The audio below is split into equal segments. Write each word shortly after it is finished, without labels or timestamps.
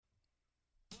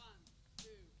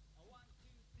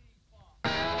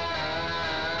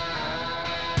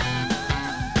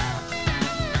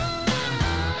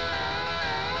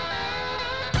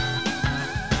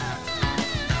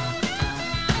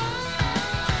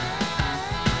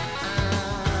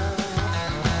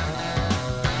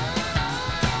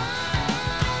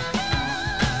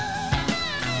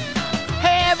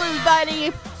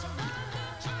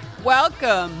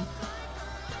Welcome.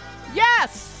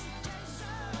 Yes!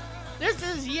 This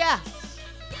is yes.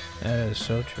 That is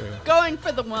so true. Going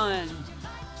for the one.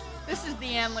 This is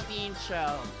the Ann Levine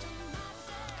Show.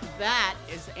 That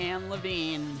is Ann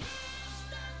Levine.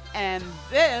 And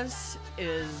this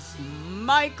is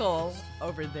Michael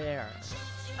over there.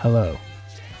 Hello.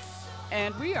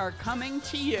 And we are coming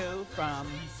to you from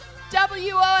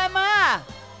WOMR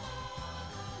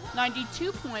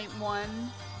 92.1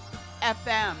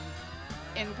 FM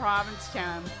in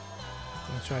Provincetown.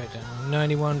 That's right.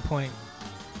 91.3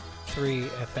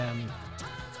 FM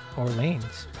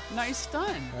Orleans. Nice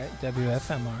done. Right?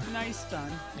 WFMR. Nice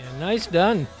done. Yeah, nice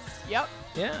done. Yep.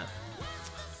 Yeah.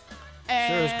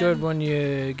 And Sure is good when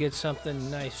you get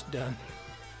something nice done.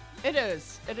 It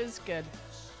is. It is good.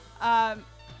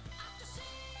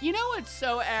 You know what's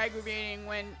so aggravating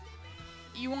when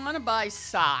you want to buy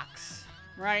socks,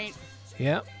 right?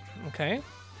 Yep. Okay.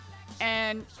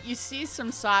 And you see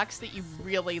some socks that you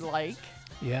really like,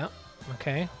 Yeah.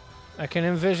 Okay. I can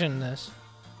envision this.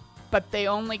 but they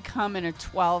only come in a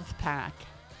 12-pack.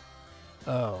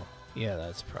 Oh, yeah,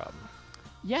 that's a problem.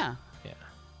 Yeah. Yeah.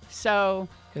 So,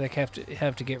 You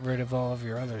have to get rid of all of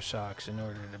your other socks in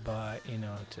order to buy,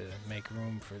 to make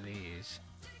room for these.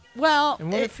 well,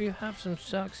 And what if you have some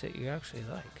socks that you actually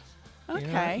like?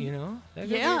 okay. That could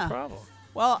be Yeah. a problem.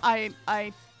 Well,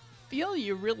 I feel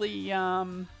you really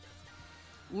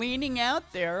leaning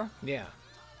out there, Yeah.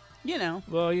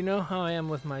 Well, you know how I am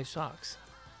with my socks.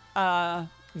 I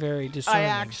Very discerning.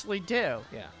 actually do.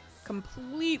 Yeah,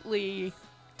 Completely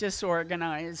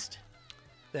disorganized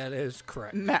that is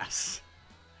correct. mess.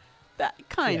 That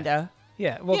kinda.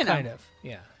 Yeah, well, You know. kind of.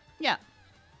 Yeah. Yeah.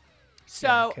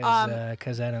 So,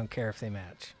 Because I don't care if they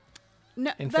match.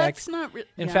 no, in that's fact- not.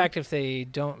 In fact, if they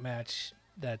don't match,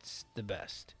 that's the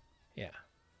best. Yeah,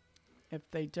 if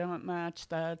they don't match,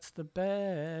 that's the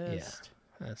best.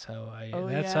 that's how I. Oh,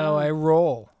 that's yeah. how I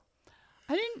roll.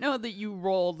 I didn't know that you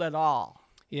rolled at all.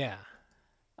 Yeah.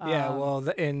 Yeah. Um, Well,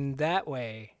 in that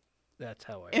way, that's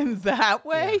how I. In that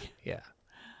way, Yeah.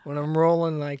 When I'm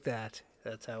rolling like that,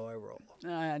 that's how I roll.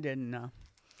 I didn't know.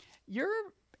 You're.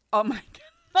 Oh my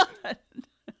god.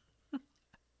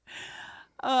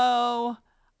 Oh,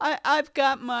 I've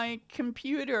got my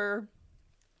computer.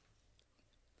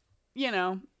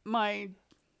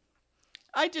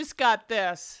 I just got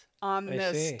this on I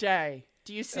this see. day.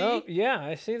 Do you see? Oh, yeah,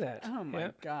 I see that. Oh my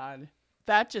Yeah. god.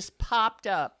 That just popped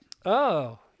up.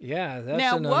 Oh, yeah, that's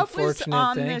Now, an what was unfortunate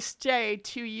on thing. this day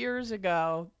 2 years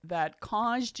ago that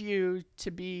caused you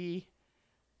to be?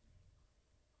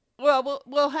 Well,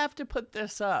 we'll have to put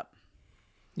this up.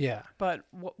 Yeah. But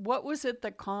what was it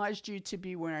that caused you to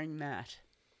be wearing that?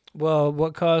 Well,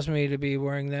 what caused me to be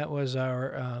wearing that was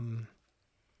our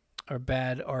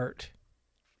bad art.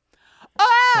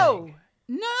 Oh thing.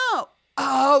 no!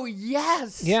 Oh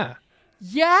yes! Yeah.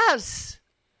 Yes.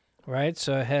 Right.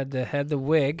 So I had the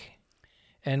wig,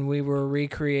 and we were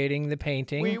recreating the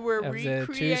painting. We were of the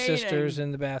two sisters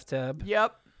in the bathtub.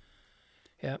 Yep.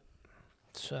 Yep.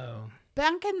 So.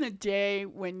 Back in the day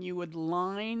when you would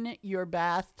line your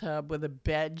bathtub with a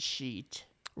bed sheet.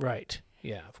 Right.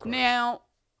 Yeah. Of course. Now,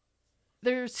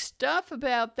 there's stuff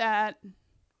about that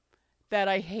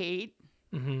I hate.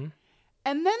 Mm-hmm.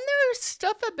 And then there's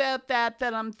stuff about that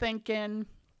I'm thinking,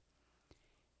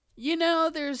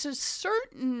 there's a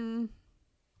certain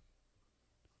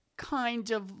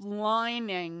kind of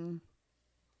lining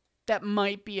that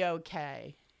might be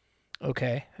okay.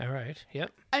 Okay. All right.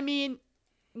 Yep. I mean,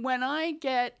 when I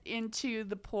get into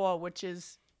the pool, which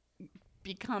is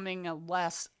becoming a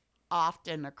less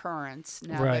often occurrence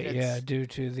now Right. that Yeah. it's Due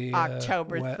to the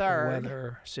October 3rd.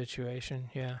 weather situation.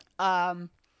 Yeah.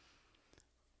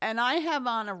 And I have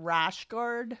on a rash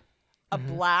guard, a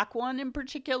black one in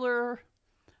particular,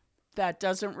 that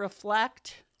doesn't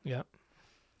reflect. Yep.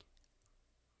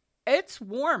 It's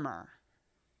warmer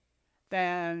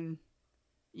than,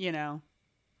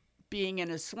 being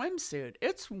in a swimsuit.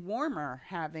 It's warmer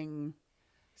having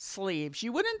sleeves.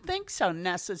 You wouldn't think so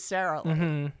necessarily,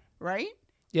 Mm-hmm. right?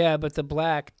 Yeah, but the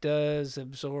black does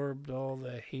absorb all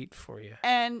the heat for you.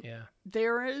 And Yeah.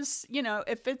 there is,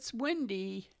 if it's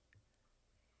windy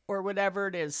or whatever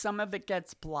it is, some of it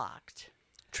gets blocked.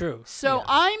 True. So yeah.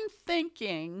 I'm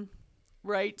thinking,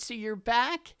 right, so you're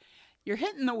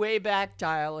hitting the way back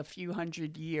dial a few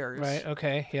hundred years. Right.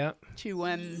 Okay. Yep. To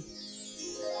when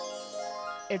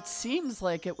it seems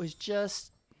like it was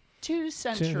just 2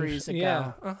 centuries ago.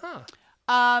 Yeah. Uh-huh.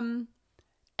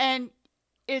 And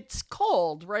it's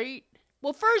cold, right?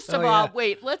 Well, first of Oh, all, yeah.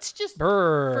 wait, let's just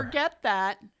forget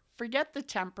that. Forget the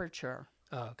temperature.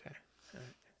 Oh, okay.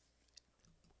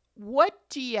 what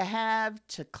do you have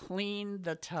to clean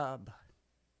the tub?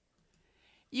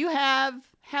 You have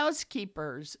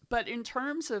housekeepers, but in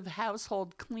terms of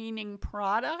household cleaning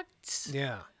products,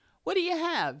 Yeah. what do you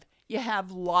have? You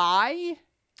have lye.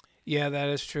 Yeah, that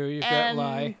is true. You've got and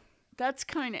lye. That's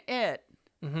kind of it.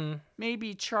 Mm-hmm.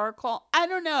 Maybe charcoal. I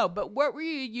don't know, but what were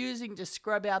you using to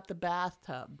scrub out the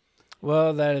bathtub?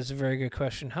 Well, that is a very good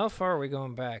question. How far are we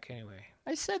going back anyway?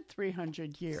 I said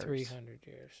 300 years. 300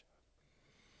 years.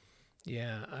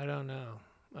 Yeah, I don't know.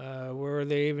 Were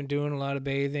they even doing a lot of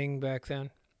bathing back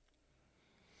then?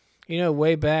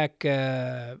 Way back,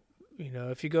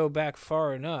 if you go back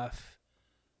far enough,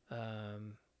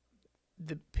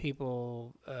 the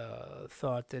people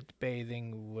thought that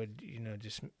bathing would,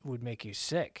 just would make you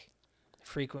sick.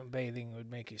 Frequent bathing would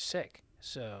make you sick.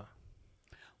 So,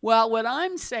 well, what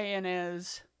I'm saying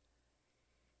is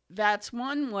that's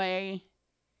one way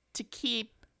to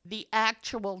keep the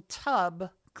actual tub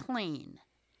clean.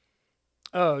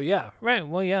 oh yeah, right.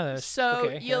 Well, yeah. That's, So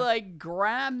okay, you yeah.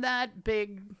 grab that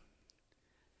big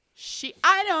sheet.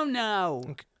 I don't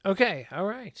know. Okay, all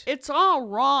right. It's all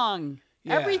wrong.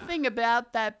 Yeah. Everything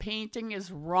about that painting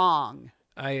is wrong.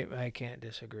 I can't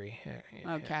disagree.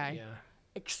 Okay. Yeah.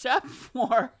 Except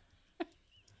for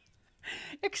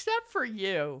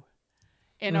you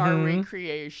in our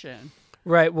recreation.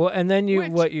 Right. Well, and then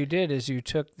Which- what you did is you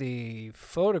took the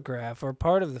photograph or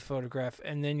part of the photograph,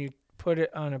 and then you put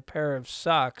it on a pair of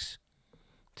socks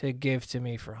to give to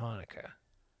me for Hanukkah.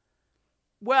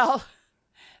 Well,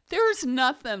 there's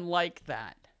nothing like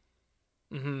that.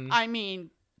 Mm-hmm. I mean,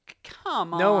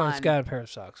 come on. No one's got a pair of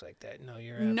socks like that. No,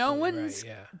 you're absolutely No one's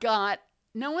right.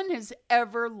 no one has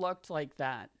ever looked like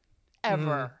that.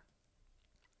 Ever.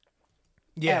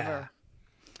 Yeah. Ever.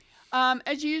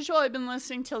 As usual, I've been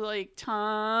listening to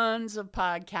tons of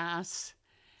podcasts,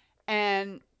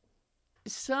 and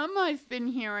some I've been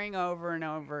hearing over and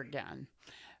over again.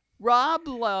 Rob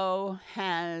Lowe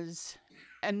has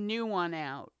a new one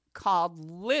out called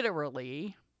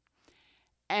Literally,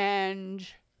 and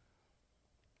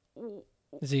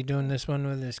Is he doing this one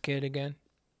with his kid again?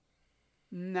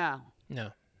 no.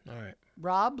 No. All right.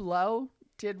 Rob Lowe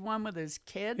did one with his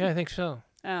kid? Yeah, I think so.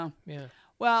 Oh. Yeah.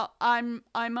 Well, I'm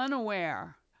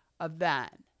unaware of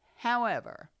that.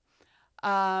 However,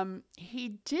 he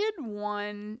did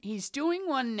one. He's doing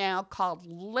one now called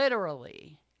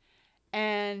Literally,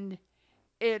 and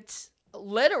it's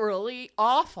literally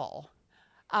awful.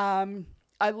 I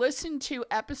listened to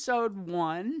episode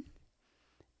 1,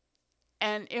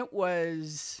 and it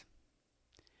was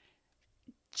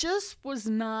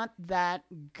not that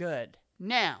good.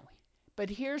 Now, but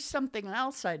here's something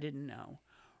else I didn't know.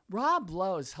 Rob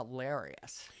Lowe's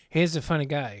hilarious. He's a funny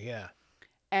guy, yeah.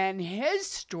 And his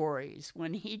stories,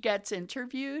 when he gets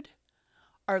interviewed,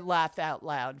 are laugh out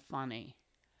loud funny.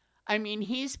 I mean,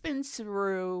 he's been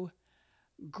through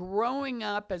growing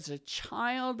up as a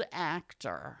child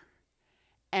actor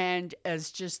and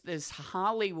as just this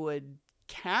Hollywood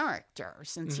character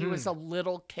since he was a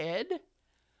little kid.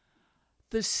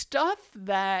 The stuff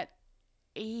that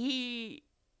he...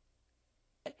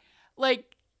 one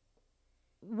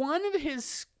of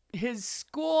his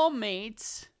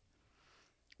schoolmates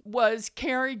was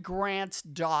Cary Grant's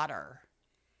daughter.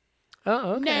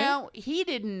 Oh, okay. Now, he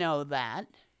didn't know that.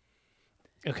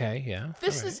 Okay, yeah.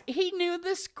 He knew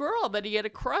this girl that he had a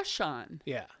crush on.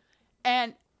 Yeah.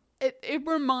 And it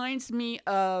reminds me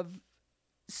of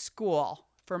school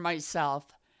for myself,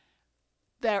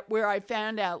 where I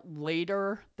found out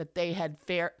later that they had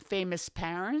famous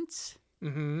parents.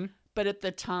 Mm-hmm. But at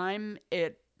the time,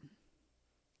 it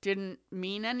didn't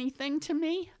mean anything to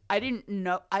me. I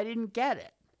didn't get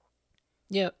it.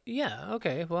 Yeah,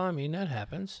 okay. Well, I mean, that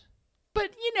happens.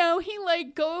 But, he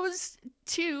goes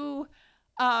to,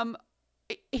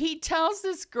 he tells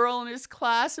this girl in his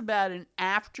class about an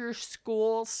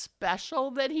after-school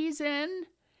special that he's in.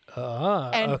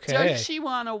 And okay. does she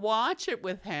want to watch it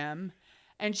with him?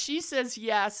 And she says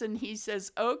yes, and he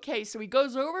says, okay. So he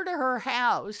goes over to her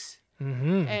house,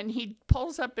 and he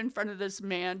pulls up in front of this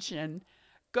mansion,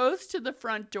 goes to the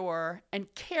front door, and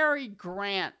Cary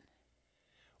Grant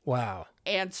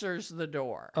answers the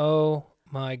door. Oh,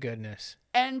 my goodness.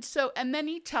 And then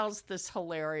he tells this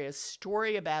hilarious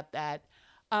story about that.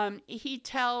 He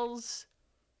tells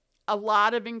a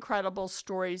lot of incredible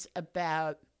stories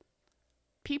about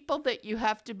people that you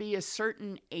have to be a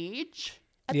certain age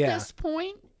at this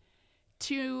point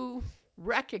to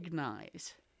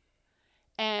recognize.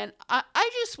 And I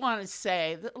just want to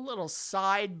say, a little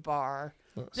sidebar.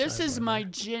 This is my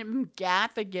Jim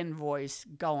Gaffigan voice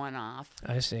going off.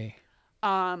 I see.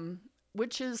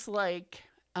 Which is like,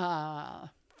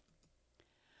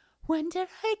 when did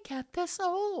I get this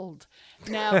old?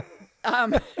 Now,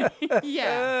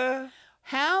 yeah.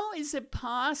 How is it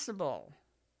possible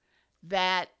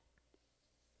that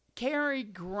Cary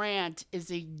Grant is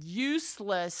a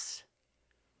useless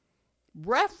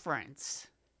reference?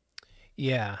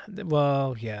 Yeah.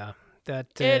 Well, yeah.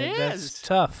 That's is.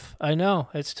 tough. I know.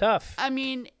 It's tough. I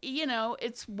mean,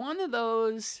 it's one of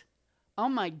those, oh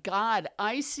my God,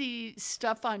 I see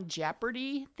stuff on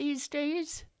Jeopardy these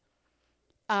days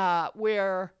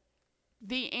where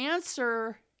the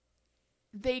answer,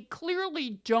 they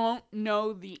clearly don't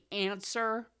know the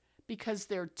answer because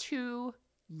they're too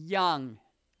young.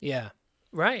 Yeah.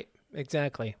 Right.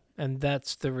 Exactly. And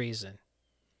that's the reason.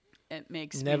 It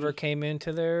makes Never came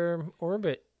into their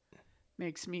orbit.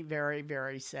 Makes me very,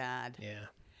 very sad. Yeah.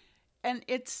 And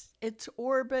it's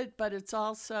orbit, but it's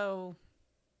also,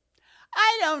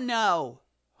 I don't know.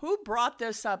 Who brought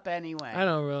this up anyway? I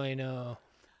don't really know.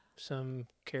 Some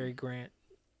Cary Grant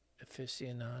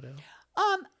aficionado.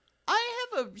 I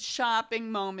have a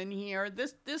shopping moment here.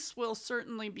 This will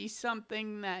certainly be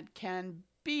something that can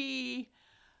be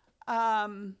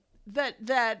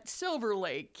that Silver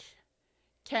Lake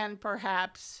can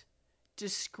perhaps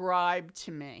describe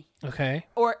to me. Okay.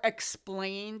 Or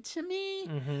explain to me.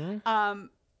 Mm-hmm.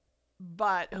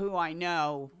 But who I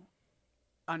know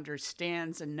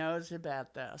understands and knows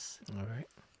about this. All right.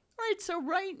 All right, so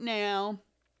right now,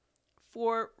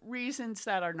 for reasons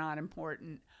that are not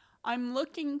important, I'm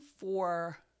looking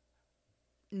for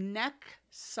neck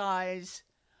size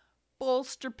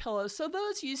bolster pillows. So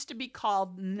those used to be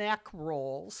called neck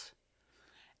rolls.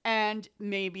 And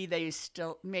maybe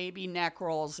neck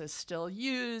rolls is still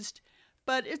used,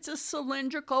 but it's a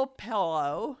cylindrical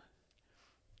pillow.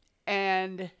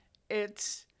 And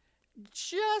it's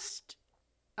just,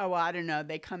 I don't know,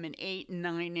 they come in 8 and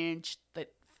 9 inch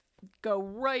that go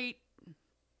right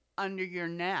under your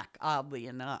neck, oddly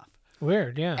enough.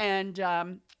 Weird, yeah. And I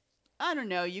don't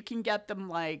know, you can get them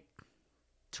like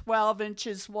 12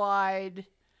 inches wide,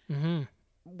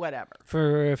 whatever.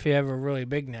 For if you have a really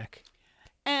big neck.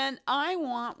 And I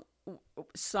want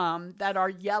some that are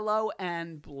yellow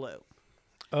and blue.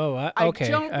 Oh,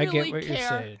 okay. I get what you're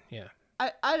saying. Yeah.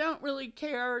 I don't really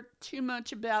care too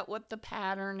much about what the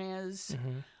pattern is,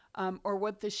 or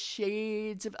what the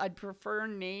shades of. I'd prefer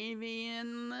navy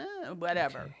and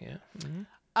whatever. Okay,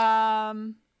 yeah.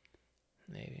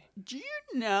 Navy. Do you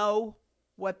know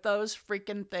what those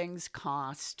freaking things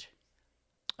cost?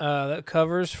 That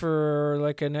covers for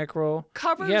like a neck roll.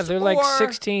 Covers. Yeah, they're like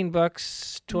 $16,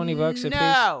 $20 a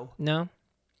piece. No.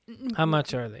 How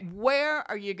much are they? Where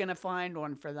are you gonna find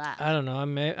one for that? I don't know. I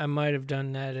might have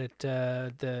done that at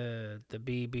the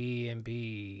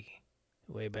BB&B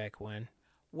way back when.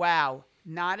 Wow,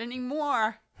 not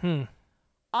anymore. I'm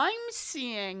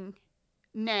seeing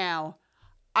now.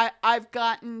 I've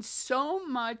gotten so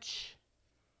much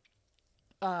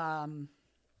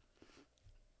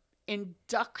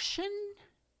induction.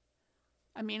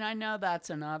 I mean, I know that's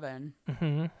an oven.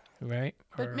 Right.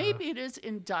 But maybe it is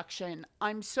induction.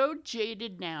 I'm so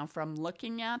jaded now from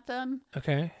looking at them.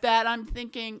 Okay. That I'm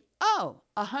thinking,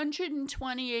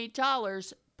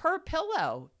 $128 per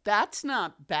pillow. That's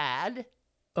not bad.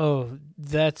 Oh,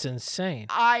 that's insane.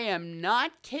 I am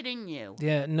not kidding you.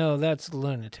 Yeah, no, that's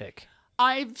lunatic.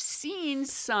 I've seen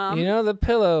some. The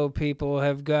pillow people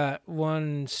have got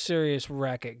one serious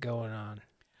racket going on.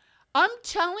 I'm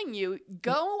telling you,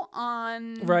 go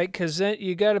on. Right, because then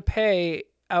you got to pay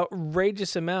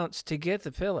outrageous amounts to get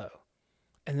the pillow.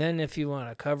 And then if you want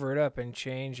to cover it up and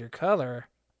change your color,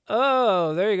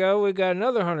 there you go. We got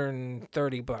another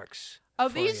 $130. Oh,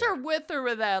 these are with or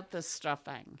without the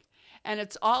stuffing. And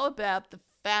it's all about the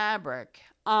fabric.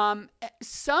 Some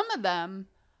of them,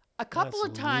 a couple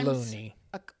of times. Loony.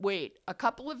 A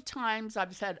couple of times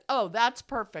I've said, that's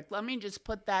perfect. Let me just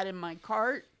put that in my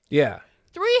cart. Yeah.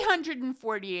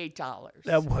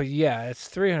 $348. Well, yeah, it's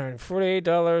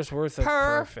 $348 worth of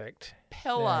perfect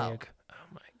pillow. Oh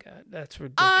my God, that's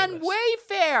ridiculous. On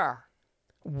Wayfair.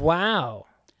 Wow.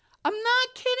 I'm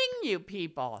not kidding you,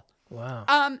 people. Wow.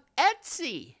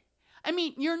 Etsy. I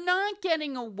mean, you're not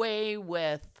getting away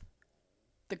with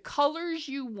the colors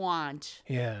you want.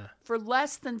 Yeah. For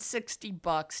less than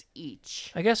 $60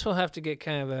 each. I guess we'll have to get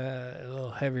kind of a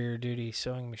little heavier duty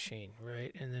sewing machine,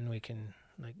 right? And then we can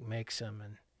make some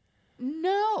and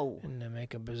then make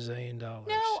 $1 bazillion. No,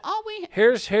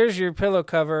 here's your pillow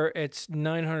cover. It's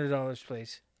 $900,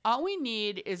 please. All we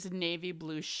need is a navy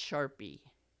blue Sharpie.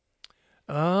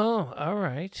 Oh, all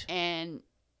right. And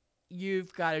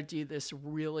you've got to do this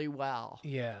really well.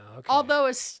 Yeah, okay. Although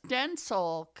a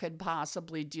stencil could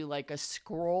possibly do like a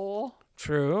scroll.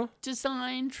 True.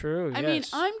 design. True, I mean, yes.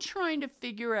 I'm trying to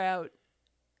figure out,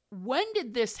 when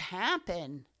did this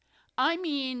happen? I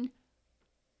mean,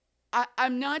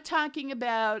 I'm not talking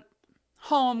about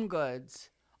home goods,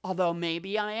 although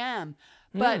maybe I am.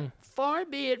 But far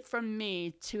be it from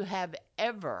me to have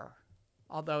ever,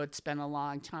 although it's been a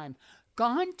long time,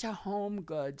 gone to Home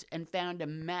Goods and found a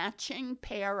matching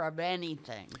pair of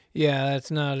anything. Yeah,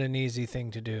 that's not an easy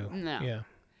thing to do. No. Yeah.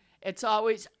 It's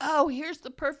always, oh, here's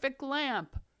the perfect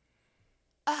lamp.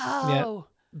 Oh,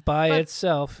 By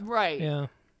itself. right. Yeah.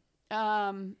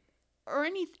 Or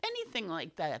anything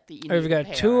like that that you Or you've need a got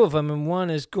pair two of. of them, and one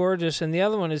is gorgeous, and the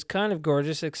other one is kind of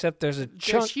gorgeous, except there's a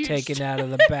chunk huge taken out of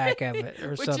the back of it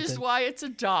or Which something. is why it's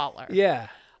 $1. Yeah.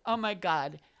 Oh my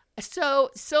God. So,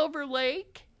 Silver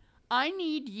Lake, I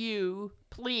need you,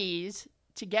 please,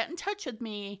 to get in touch with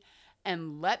me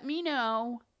and let me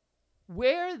know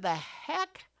where the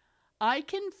heck I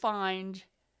can find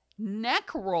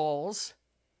neck rolls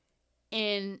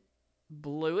in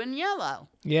blue and yellow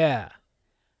Yeah.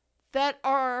 that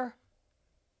are,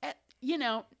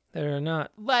 They're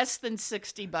not. less than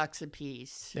 $60 a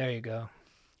piece. There you go.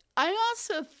 I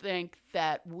also think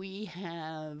that we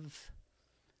have,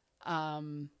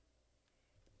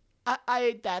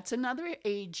 that's another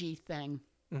agey thing.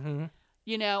 Mm-hmm.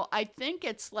 I think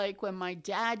it's like when my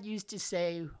dad used to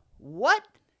say, "What?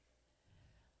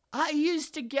 I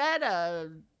used to get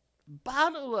a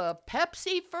bottle of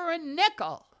Pepsi for a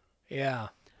nickel." Yeah.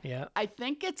 Yeah. I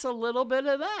think it's a little bit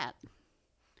of that.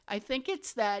 I think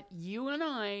it's that you and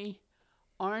I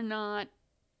are not,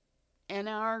 and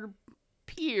our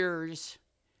peers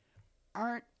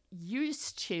aren't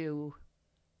used to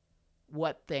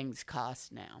what things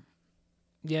cost now.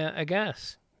 Yeah, I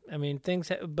guess. I mean,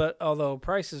 but although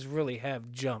prices really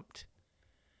have jumped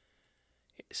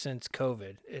since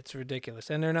COVID, it's ridiculous.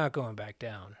 And they're not going back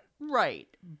down. Right.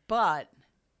 But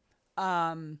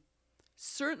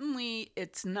certainly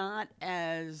it's not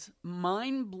as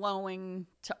mind-blowing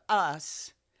to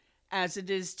us as it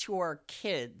is to our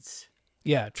kids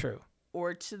Yeah, true.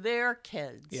 or to their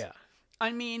kids. Yeah.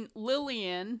 I mean,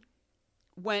 Lillian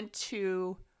went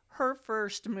to her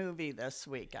first movie this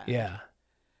weekend. Yeah.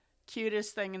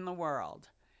 Cutest thing in the world.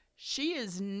 She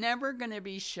is never going to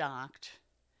be shocked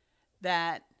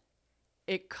that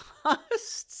it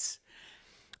costs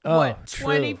Oh,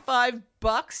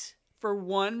 $25 for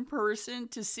one person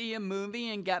to see a movie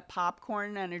and get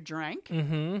popcorn and a drink?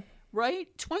 Mm-hmm. Right?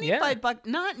 $25,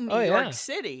 not in New York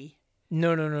City.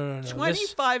 No.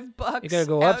 $25 you gotta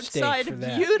go upstate outside for of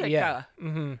that. Utica. Yeah.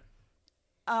 Mm-hmm.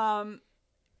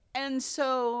 And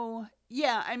so,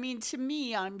 yeah, I mean, to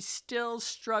me, I'm still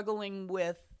struggling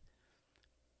with,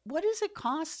 what does it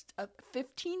cost?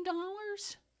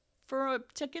 $15 for a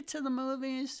ticket to the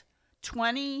movies?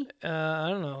 20? I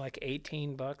don't know, like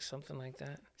 $18, something like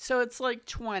that. So it's like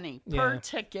 20 per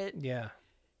ticket. Yeah.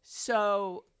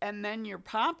 So, and then your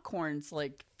popcorn's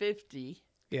like 50.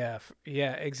 Yeah.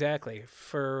 Yeah, exactly.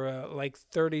 For like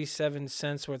 37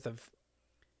 cents worth of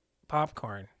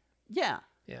popcorn. Yeah.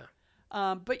 Yeah.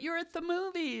 But you're at the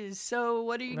movies, so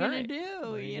what are you gonna Right. do? What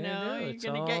are you You gonna know, do? you're It's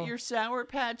gonna get all your Sour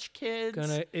Patch Kids,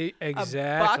 Exactly.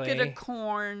 a bucket of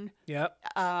corn. Yep.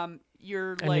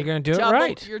 You're And like you're gonna do it double,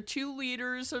 right. Your 2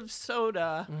 liters of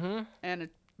soda Mm-hmm. and a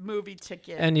movie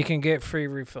ticket, And you can get free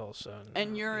refills. So,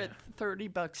 and you're at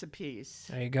 $30 a piece.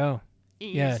 there you go.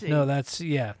 Easy. Yeah. No, that's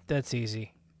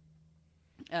easy.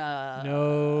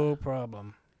 No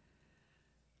problem.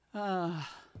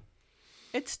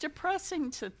 It's depressing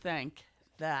to think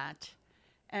that,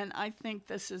 and I think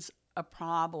this is a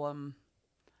problem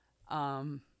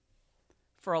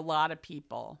for a lot of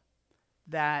people,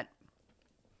 that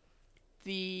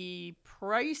the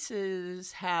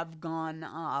prices have gone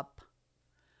up,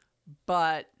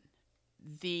 but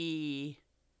the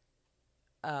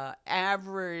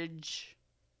average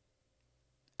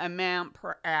amount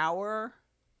per hour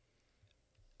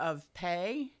of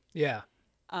pay, Yeah.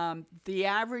 the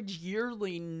average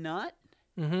yearly nut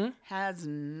Mm-hmm. has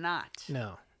not.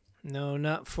 No,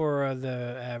 not for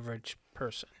the average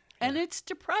person. And it's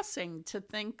depressing to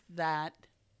think that,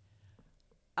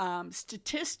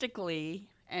 statistically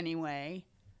anyway,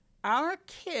 our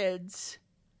kids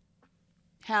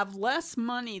have less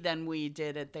money than we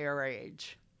did at their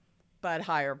age, but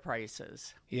higher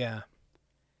prices. Yeah.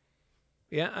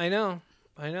 Yeah, I know.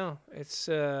 It's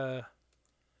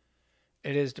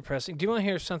it is depressing. Do you want to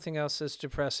hear something else that's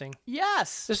depressing?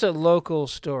 Yes. This is a local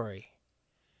story,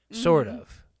 sort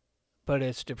of, but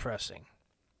it's depressing.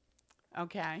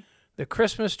 Okay. The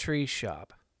Christmas Tree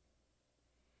Shop.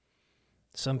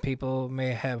 Some people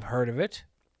may have heard of it.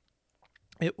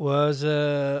 It was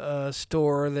a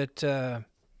store that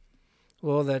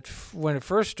Well, when it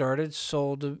first started,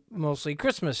 sold mostly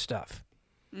Christmas stuff.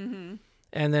 Mm-hmm.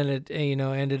 And then it,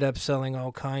 ended up selling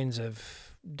all kinds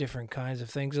of different kinds of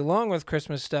things, along with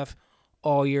Christmas stuff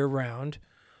all year round.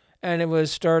 And it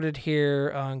was started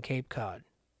here on Cape Cod,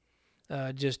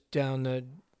 just down the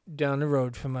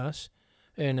road from us,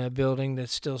 in a building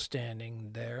that's still standing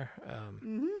there.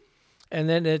 Mm-hmm. And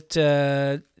then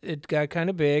it got kind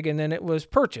of big, and then it was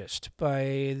purchased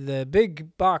by the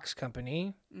big box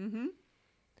company. Mm-hmm.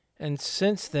 And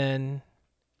since then,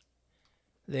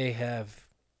 they have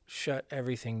shut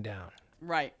everything down.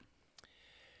 Right.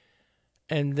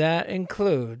 And that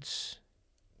includes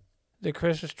the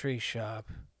Christmas tree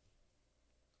shop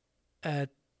at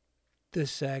the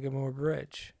Sagamore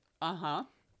Bridge. Uh-huh.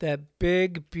 That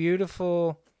big,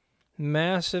 beautiful,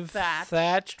 massive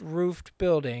thatched roofed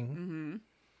building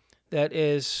that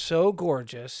is so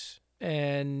gorgeous.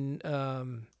 And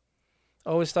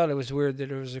always thought it was weird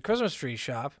that it was a Christmas tree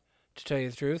shop, to tell you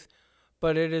the truth.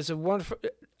 But it is a wonderful...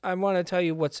 I want to tell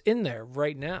you what's in there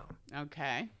right now.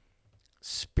 Okay.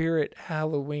 Spirit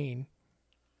Halloween.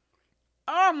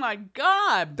 Oh, my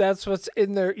God. That's what's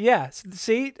in there. Yes.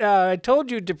 See, I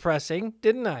told you depressing,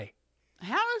 didn't I?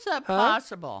 How is that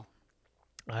possible?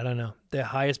 I don't know. The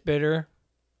highest bidder,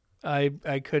 I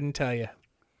couldn't tell you.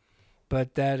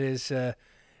 But that is,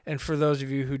 and for those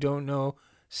of you who don't know,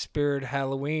 Spirit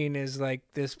Halloween is like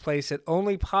this place that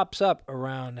only pops up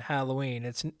around Halloween.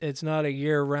 It's not a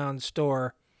year-round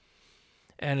store,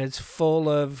 and it's full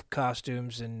of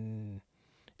costumes and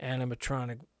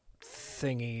animatronic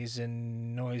thingies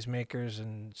and noisemakers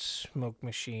and smoke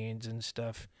machines and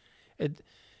stuff.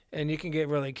 And you can get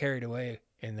really carried away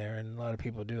in there, and a lot of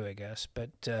people do, I guess.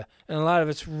 But and a lot of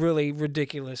it's really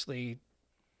ridiculously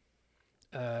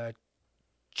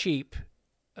cheap.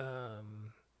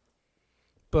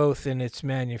 Both in its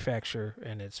manufacture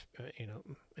and its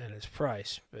and its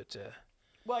price, but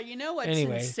well, you know what's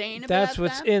anyway, insane about that's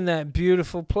what's that? in that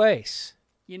beautiful place.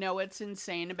 You know what's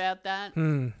insane about that?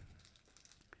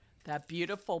 That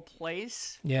beautiful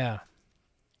place Yeah.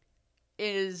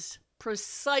 is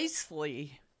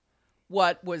precisely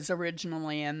what was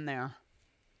originally in there.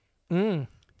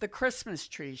 The Christmas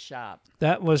tree shop.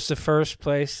 That was the first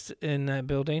place in that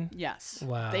building? Yes.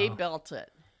 Wow. They built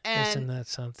it. And isn't that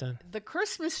something? the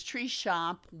Christmas tree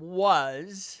shop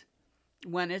was,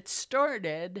 when it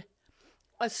started,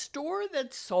 a store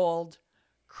that sold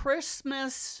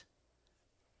Christmas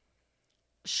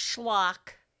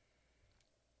schlock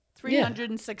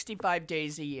 365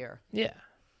 days a year. Yeah.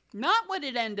 Not what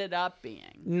it ended up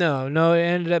being. No, it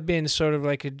ended up being sort of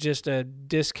like just a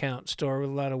discount store with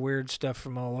a lot of weird stuff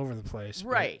from all over the place.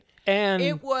 Right. And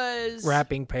it was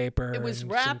wrapping paper. It was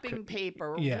and wrapping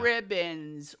paper, yeah.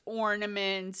 ribbons,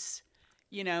 ornaments,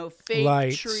 fake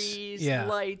lights. trees, Yeah.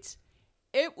 lights.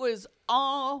 It was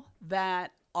all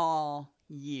that all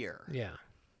year. Yeah.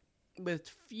 With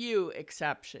few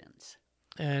exceptions.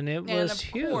 And it And was of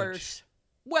huge. course,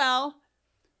 well,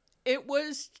 it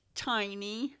was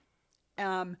tiny.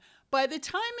 By the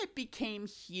time it became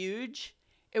huge,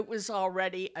 it was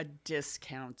already a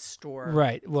discount store.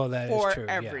 Right. Well, that is true. For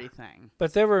everything. Yeah.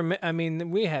 But there were,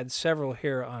 we had several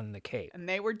here on the Cape. And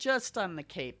they were just on the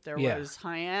Cape. There was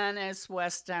Hyannis,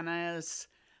 West Ennis,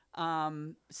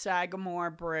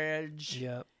 Sagamore Bridge.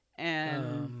 Yep.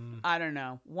 And I don't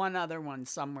know, one other one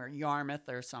somewhere, Yarmouth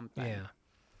or something. Yeah.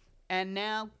 And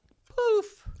now,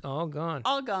 poof. All gone.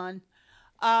 All gone.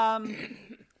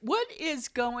 What is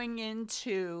going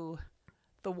into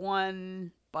the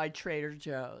one by Trader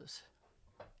Joe's?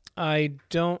 I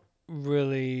don't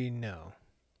really know.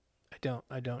 I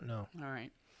don't know. All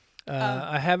right.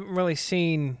 I haven't really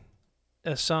seen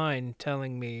a sign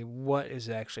telling me what is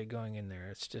actually going in there.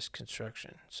 It's just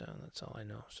construction. So that's all I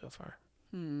know so far.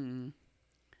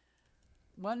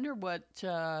 Wonder what's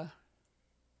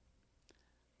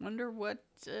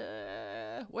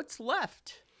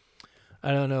left.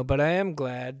 I don't know, but I am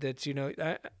glad that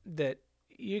that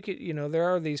you could there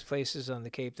are these places on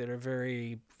the Cape that are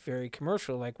very, very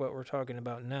commercial, like what we're talking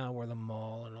about now, where the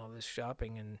mall and all this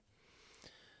shopping and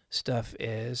stuff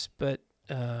is. But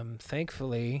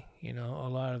thankfully, a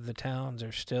lot of the towns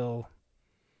are still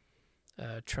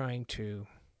trying to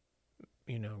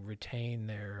retain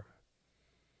their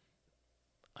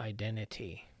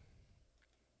identity.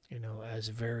 As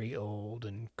very old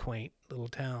and quaint little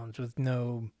towns with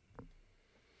you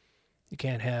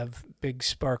can't have big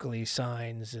sparkly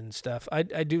signs and stuff. I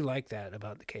do like that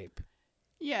about the Cape.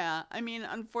 Yeah,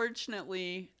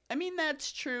 unfortunately,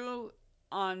 that's true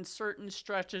on certain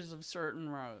stretches of certain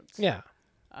roads. Yeah.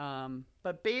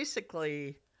 But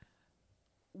basically,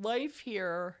 life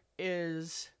here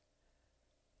is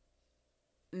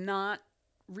not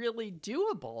really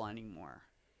doable anymore.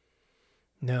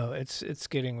 No, it's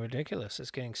getting ridiculous.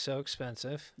 It's getting so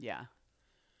expensive. Yeah.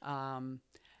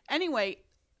 Anyway,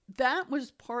 that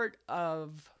was part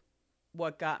of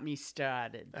what got me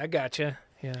started. I gotcha.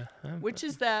 Yeah. Which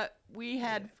is that we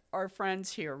had our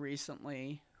friends here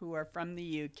recently who are from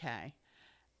the UK.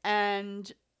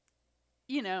 And,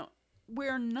 you know,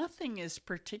 where nothing is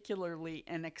particularly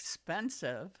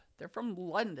inexpensive, they're from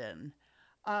London.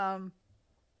 And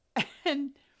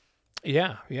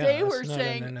yeah, they it's were not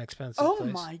saying, an inexpensive oh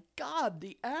place. my God,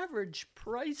 the average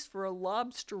price for a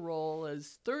lobster roll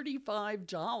is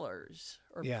 $35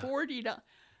 or Yeah. $40.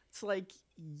 It's like,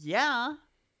 yeah,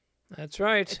 That's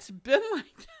right. it's been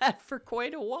like that for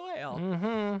quite a while.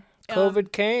 Mm-hmm.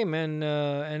 COVID came and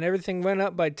everything went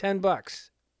up by $10.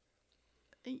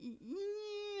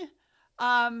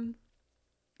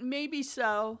 Maybe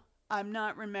so. I'm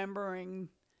not remembering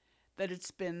that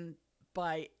it's been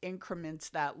by increments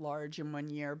that large in 1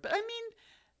 year. But I mean,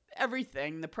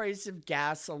 everything, the price of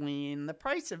gasoline, the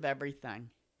price of everything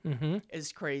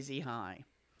is crazy high.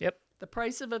 Yep. The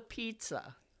price of a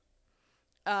pizza.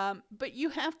 But you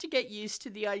have to get used to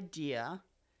the idea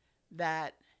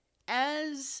that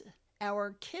as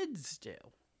our kids do,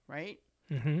 right?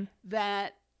 Mm-hmm.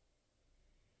 That,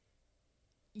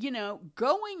 you know,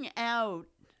 going out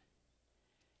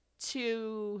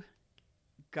to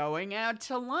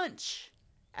lunch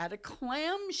at a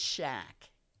clam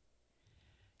shack,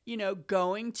 you know,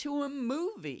 going to a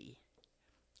movie,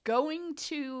 going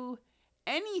to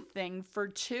anything for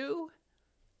two,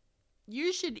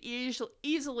 you should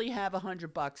easily have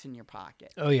 $100 in your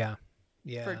pocket. Oh yeah.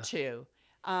 Yeah. For two.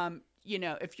 You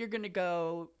know, if you're going to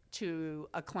go to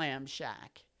a clam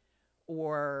shack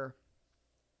or,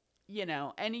 you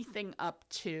know, anything up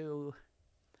to,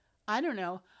 I don't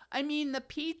know. I mean, a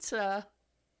pizza's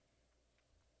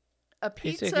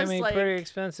can be like pretty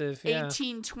expensive. Yeah.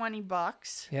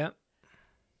 $18-20. Yep.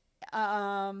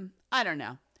 I don't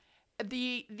know.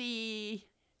 The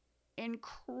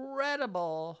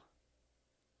incredible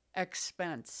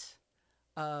expense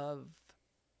of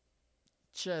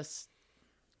just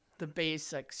the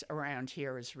basics around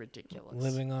here is ridiculous.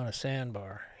 Living on a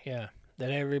sandbar. Yeah.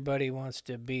 That everybody wants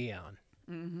to be on.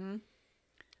 Mm-hmm.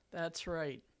 That's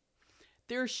right.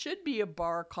 There should be a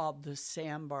bar called the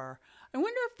Sandbar. I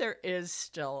wonder if there is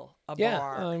still a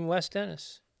bar. Yeah, in West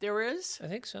Dennis. There is? I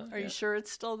think so. Are you sure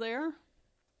it's still there?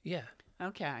 Yeah.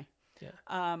 Okay.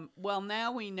 Yeah. Well,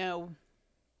 now we know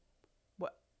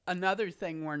what another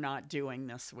thing we're not doing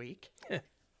this week.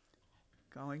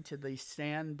 Going to the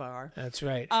Sandbar. That's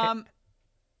right.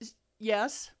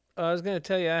 Yes? I was going to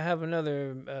tell you, I have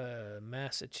another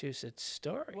Massachusetts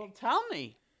story. Well, tell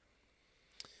me.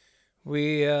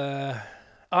 We,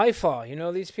 IFAW, you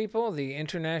know these people? The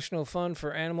International Fund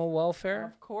for Animal Welfare?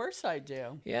 Of course I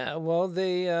do. Yeah, well,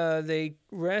 they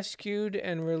rescued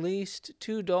and released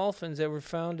 2 dolphins that were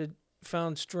found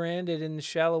stranded in the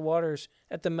shallow waters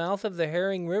at the mouth of the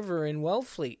Herring River in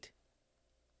Wellfleet.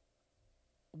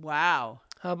 Wow.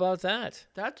 How about that?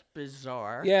 That's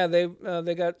bizarre. Yeah,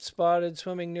 they got spotted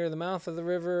swimming near the mouth of the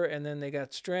river, and then they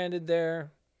got stranded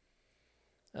there.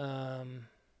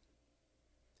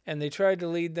 And they tried to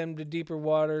lead them to deeper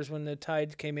waters when the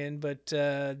tide came in, but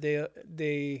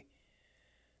they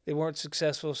weren't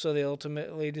successful, so they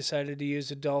ultimately decided to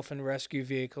use a dolphin rescue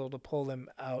vehicle to pull them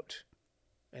out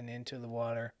and into the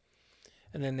water.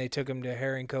 And then they took them to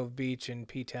Herring Cove Beach in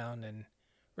P-Town and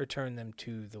returned them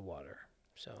to the water.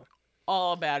 So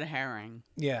all about herring.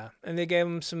 Yeah, and they gave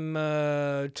them some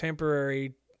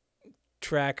temporary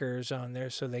trackers on there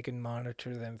so they can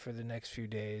monitor them for the next few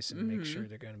days and make sure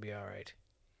they're going to be all right.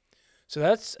 So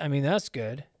that's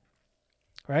good,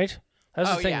 right?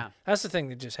 That's the thing. Yeah. That's the thing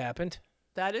that just happened.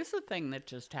 That is the thing that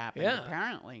just happened, Yeah.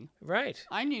 apparently. Right.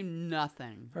 I knew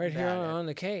nothing. Right here about it. on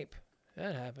the Cape.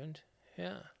 That happened.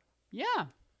 Yeah. Yeah.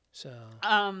 So, you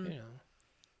know.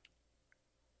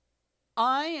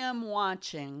 I am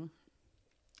watching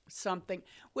something.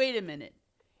 Wait a minute.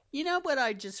 You know what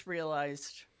I just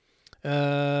realized?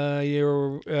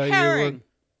 Herring.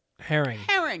 Herring.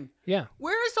 Herring. Yeah.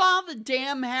 Where's all the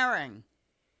damn herring?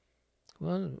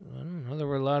 Well, I don't know. There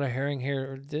were a lot of herring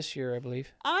here this year, I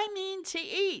believe. I mean to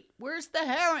eat. Where's the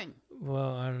herring?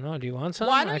 Well, I don't know. Do you want some?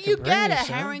 Why I don't could you bring get a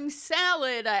some. herring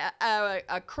salad,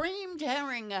 a creamed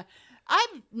herring?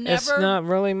 I've never. It's not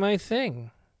really my thing.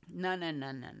 No.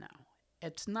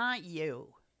 It's not you.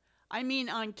 I mean,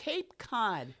 on Cape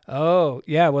Cod. Oh,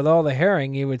 yeah, with all the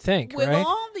herring, you would think, With right?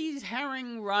 all these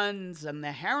herring runs and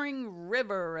the herring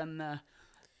river and the...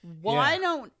 Why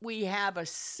don't we have a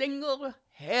single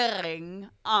herring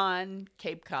on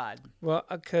Cape Cod? Well,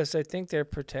 because I think they're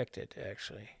protected,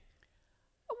 actually.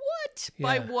 What?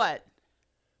 By Yeah. what?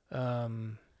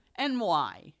 Um, And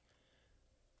why?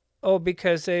 oh,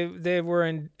 because they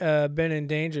were been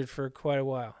endangered for quite a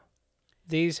while.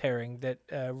 These herring that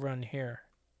run here.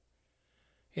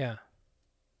 Yeah,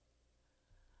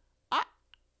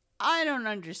 I don't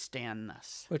understand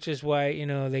this. which is why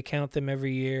they count them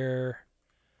every year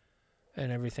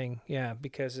and everything. Yeah,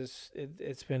 because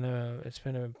it's been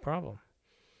a problem.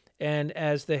 And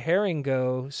as the herring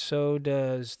go, so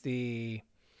does the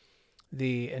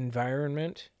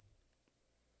environment.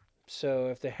 So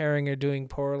if the herring are doing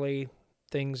poorly,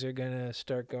 things are gonna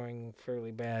start going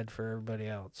fairly bad for everybody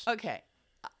else. Okay.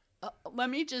 Let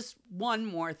me just one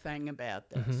more thing about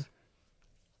this. Mhm.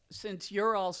 Since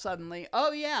you're all suddenly,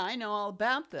 oh yeah, I know all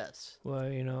about this.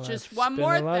 Well, Just I've one spent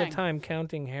more a lot thing. of time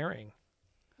counting herring.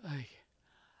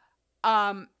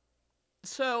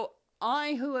 So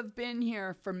I, who have been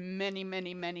here for many,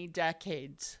 many, many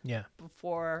decades Yeah.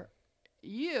 before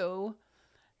you,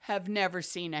 have never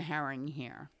seen a herring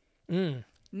here. Mm.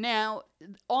 Now,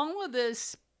 all of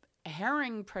this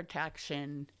herring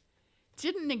protection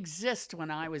didn't exist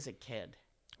when I was a kid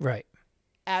Right.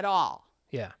 at all.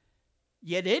 Yeah.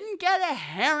 You didn't get a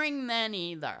herring then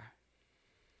either.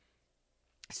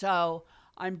 So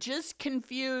I'm just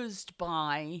confused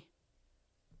by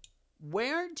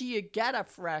where do you get a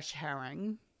fresh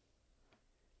herring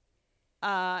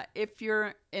if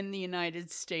you're in the United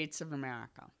States of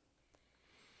America?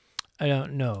 I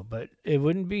don't know, but it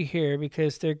wouldn't be here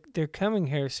because they're coming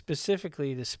here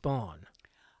specifically to spawn.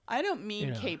 I don't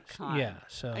mean Cape Cod. Yeah,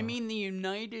 so I mean the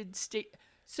United States.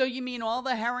 So you mean all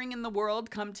the herring in the world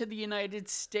come to the United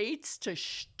States to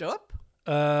shtup?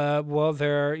 well,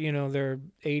 there are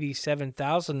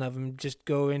 87,000 of them just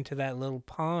go into that little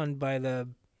pond by the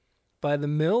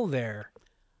mill there.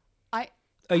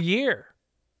 A year.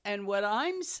 And what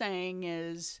I'm saying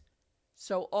is,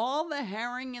 so all the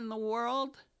herring in the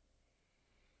world.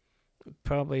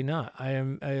 Probably not. I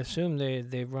assume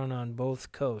they run on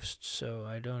both coasts, so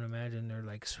I don't imagine they're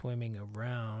like swimming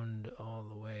around all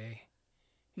the way.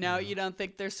 No, you don't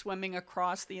think they're swimming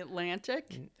across the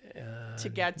Atlantic to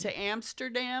get to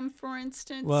Amsterdam, for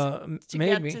instance? Well, to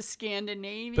maybe, get to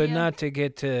Scandinavia? but not to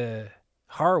get to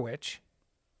Harwich.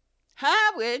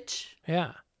 Harwich?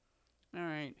 Yeah. All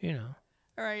right.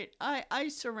 All right. I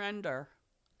surrender.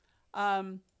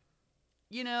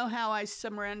 You know how I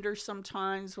surrender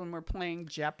sometimes when we're playing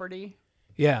Jeopardy?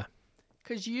 Yeah.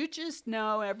 Because you just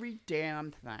know every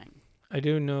damn thing. I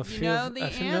do know a few. I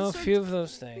know a few of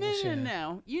those things.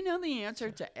 No. You know the answer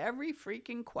to every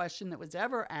freaking question that was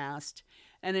ever asked,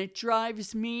 and it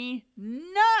drives me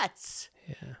nuts.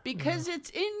 Yeah. Because it's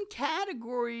in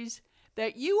categories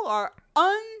that you are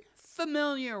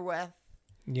unfamiliar with.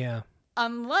 Yeah.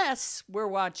 Unless we're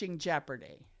watching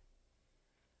Jeopardy.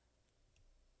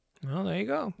 Well, there you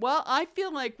go. Well, I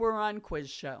feel like we're on Quiz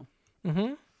Show.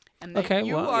 Mm-hmm. And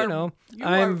okay,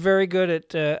 I'm very good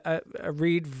at, I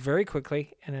read very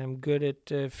quickly, and I'm good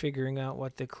at figuring out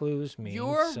what the clues mean.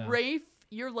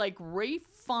 You're like Rafe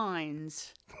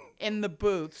Fiennes in the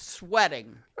booth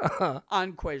sweating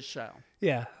on Quiz Show.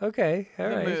 Yeah, okay, all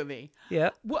right. The movie. Yeah.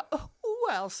 Who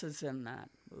else is in that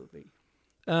movie?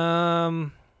 Oh,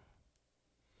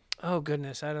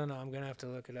 goodness, I don't know. I'm going to have to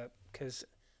look it up, because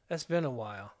that's been a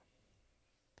while.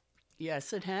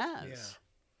 Yes, it has.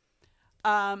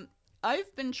 Yeah.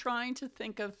 I've been trying to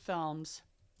think of films.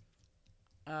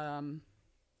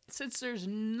 Since there's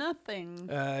nothing.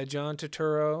 John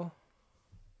Turturro.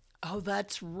 Oh,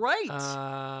 that's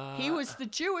right. He was the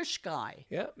Jewish guy.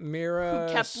 Yep. Mira.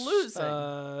 Who kept losing.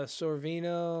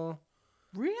 Sorvino.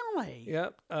 Really?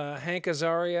 Yep. Hank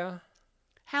Azaria.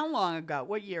 How long ago?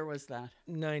 What year was that?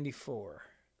 94.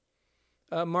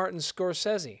 Martin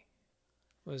Scorsese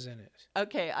was in it.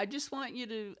 Okay, I just want you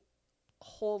to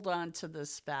hold on to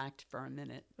this fact for a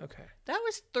minute. Okay. That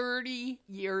was 30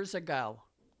 years ago.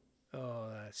 Oh,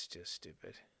 that's just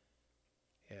stupid.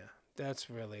 Yeah, that's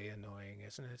really annoying,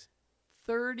 isn't it?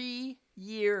 30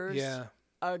 years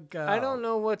ago. I don't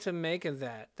know what to make of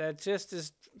that. That just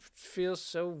feels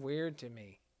so weird to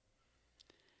me.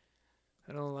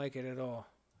 I don't like it at all.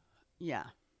 Yeah,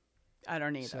 I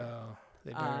don't either. So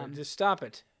they better just stop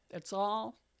it. It's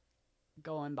all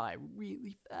going by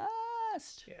really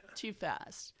fast. Yeah. Too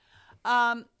fast.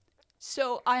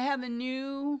 So I have a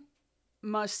new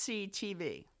must-see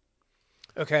TV.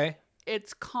 Okay.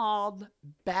 It's called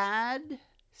Bad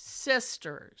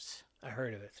Sisters. I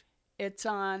heard of it. It's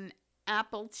on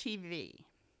Apple TV.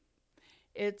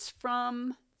 It's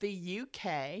from the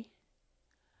UK.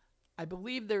 I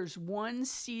believe there's one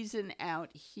season out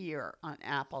here on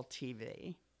Apple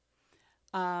TV.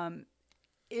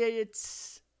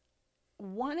 It's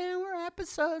 1 hour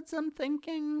episodes, I'm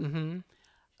thinking.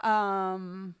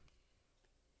 Mm-hmm.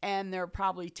 And there are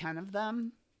probably 10 of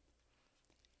them.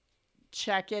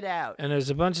 Check it out. And there's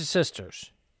a bunch of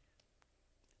sisters.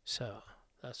 So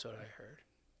that's what I heard.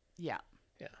 Yeah.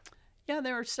 Yeah. Yeah,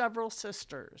 there are several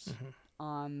sisters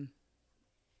on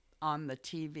the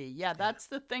TV. Yeah, that's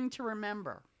the thing to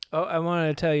remember. Oh, I wanted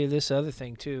to tell you this other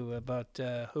thing, too, about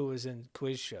who was in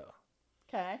Quiz Show.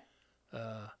 Okay.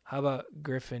 How about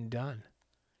Griffin Dunn?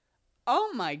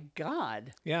 Oh, my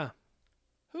God. Yeah.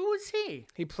 Who was he?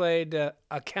 He played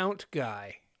Account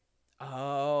Guy.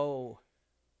 Oh,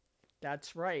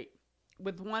 that's right.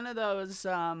 With one of those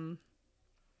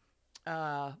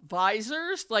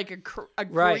visors, like a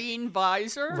Right. green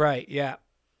visor. Right, yeah.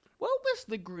 What was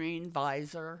the green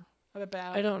visor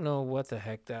about? I don't know what the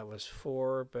heck that was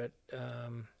for, but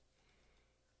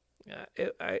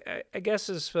I guess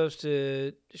it's supposed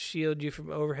to shield you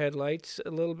from overhead lights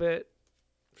a little bit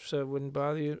so it wouldn't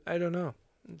bother you. I don't know.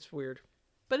 It's weird.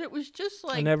 But it was just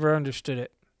like... I never understood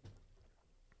it.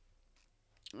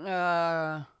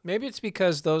 Maybe it's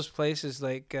because those places,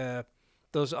 like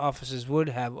those offices, would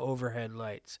have overhead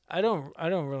lights. I don't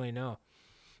really know.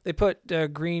 They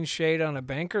put green shade on a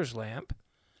banker's lamp,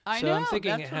 I so know. I'm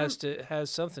thinking that's it has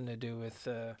something to do with,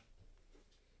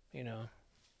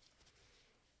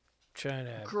 trying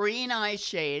to. green eye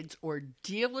shades or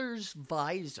dealer's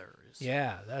visors.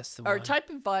 Yeah, that's the Are one. a type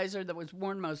of visor that was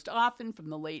worn most often from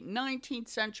the late 19th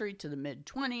century to the mid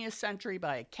 20th century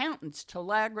by accountants,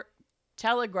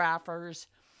 telegraphers,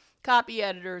 copy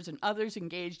editors, and others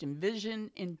engaged in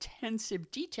vision-intensive,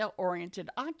 detail-oriented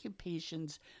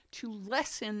occupations to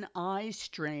lessen eye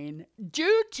strain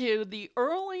due to the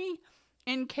early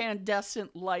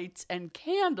incandescent lights and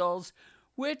candles,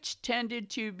 which tended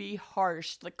to be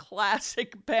harsh. The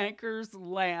classic banker's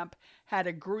lamp had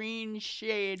a green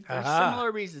shade for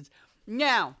similar reasons.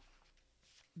 Now,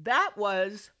 that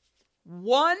was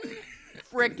one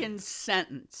frickin'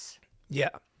 sentence Yeah.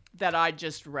 that I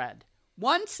just read.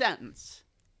 One sentence.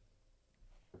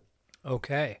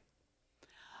 Okay.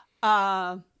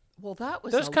 Well, that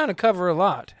was Those kind of cover a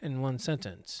lot in one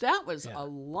sentence. a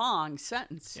long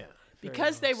sentence. Yeah.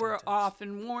 Because they were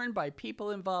often worn by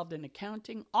people involved in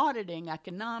accounting, auditing,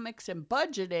 economics, and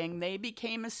budgeting, they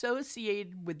became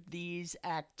associated with these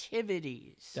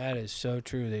activities. That is so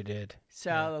true. They did.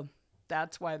 So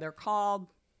that's why they're called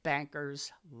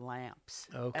bankers' lamps,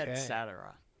 Okay.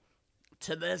 etc.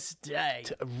 To this day,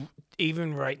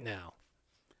 Even right now,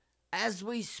 as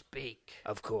we speak,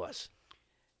 of course.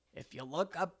 if you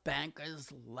look up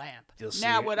banker's lamp, You'll see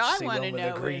now it, what I see want one to with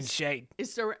know a green is, shade.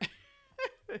 is there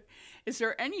is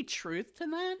there any truth to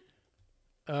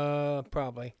that?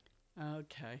 Probably.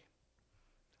 Okay.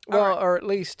 Well, All right. or at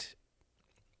least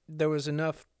there was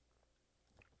enough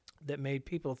that made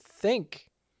people think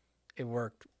it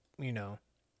worked, There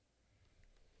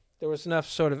was enough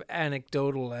sort of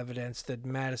anecdotal evidence that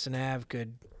Madison Ave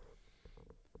could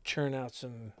churn out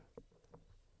some,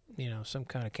 some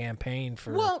kind of campaign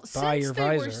for buy your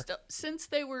visor. Since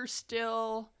they were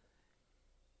still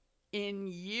in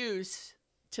use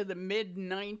to the mid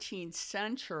 19th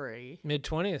century. Mid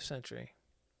 20th century.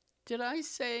 Did I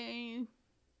say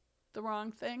the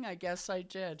wrong thing? I guess I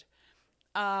did.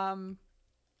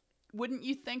 Wouldn't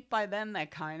you think by then they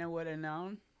kind of would have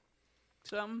known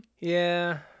some?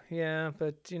 Yeah,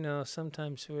 but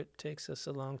sometimes it takes us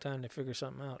a long time to figure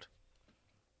something out.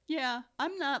 Yeah,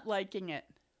 I'm not liking it.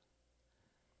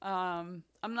 I'm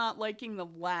not liking the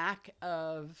lack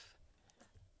of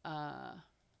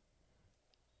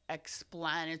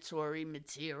explanatory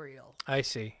material I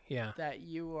see, yeah. that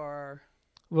you are...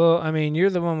 Well, I mean, you're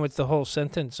the one with the whole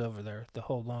sentence over there, the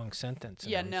whole long sentence.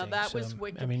 And Yeah, no, everything. that was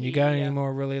Wikipedia. I mean, you got any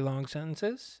more really long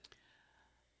sentences?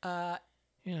 Uh,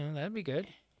 that'd be good.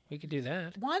 We could do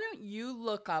that. Why don't you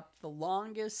look up the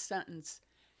longest sentence?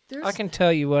 I can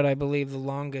tell you what I believe the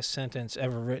longest sentence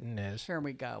ever written is. Here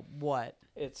we go. What?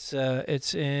 It's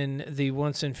in the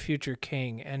Once and Future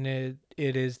King, and it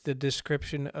is the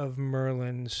description of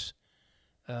Merlin's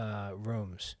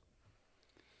rooms.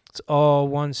 It's all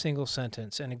one single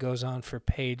sentence, and it goes on for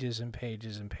pages and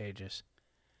pages and pages.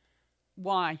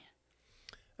 Why?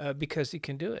 Because he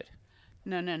can do it.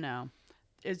 No.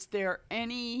 Is there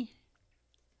any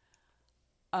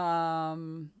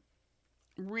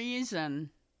reason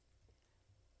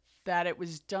that it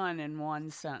was done in one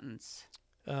sentence?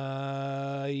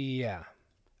 Yeah.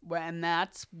 And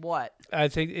that's what? I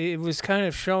think it was kind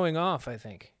of showing off, I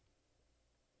think.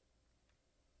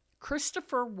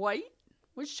 Christopher White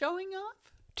was showing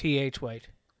off? T.H. White.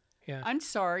 Yeah. I'm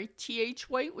sorry, T.H.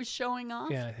 White was showing off?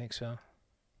 Yeah, I think so.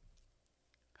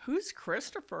 Who's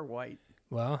Christopher White?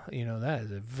 Well, that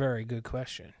is a very good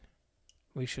question.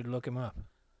 We should look him up.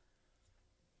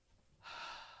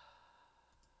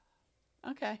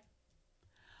 Okay.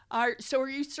 So are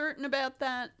you certain about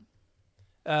that?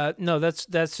 No, that's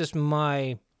just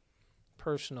my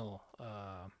personal.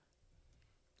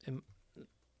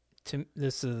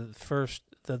 This is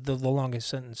the longest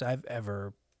sentence I've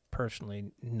ever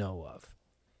personally know of.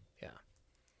 Yeah.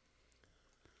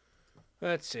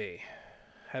 Let's see.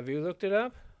 Have you looked it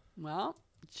up? Well,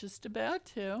 just about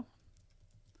to.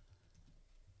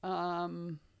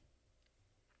 In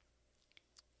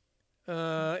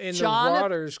the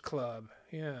Rotters Club.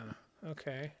 Yeah.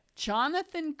 Okay.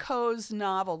 Jonathan Coe's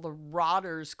novel, The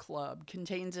Rotters Club,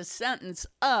 contains a sentence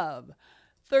of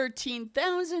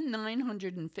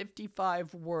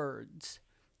 13,955 words.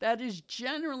 That is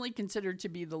generally considered to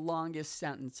be the longest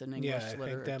sentence in English literature. Yeah, I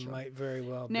think that might very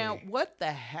well be. Now, what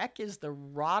the heck is the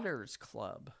Rotters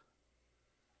Club?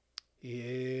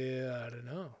 Yeah, I don't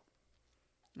know.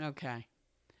 Okay.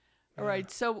 All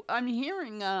right. So I'm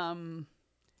hearing a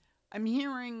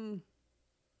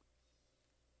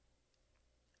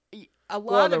lot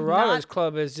well, the of Rotters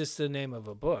Club is just the name of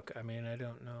a book. I mean, I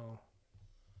don't know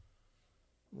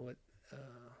what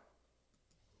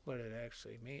it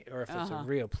actually means, or if it's a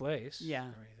real place. Yeah.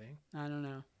 Or anything. I don't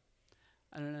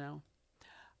know.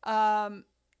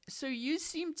 So you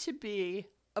seem to be,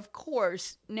 of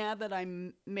course, now that I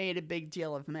made a big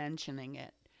deal of mentioning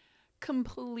it,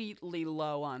 completely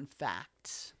low on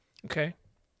facts. Okay.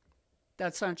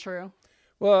 That's not true?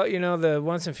 Well, the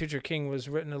Once and Future King was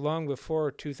written long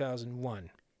before 2001.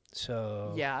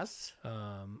 So yes.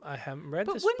 I haven't read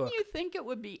this book. But book. wouldn't you think it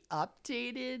would be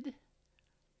updated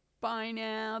by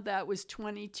now? That was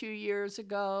 22 years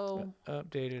ago.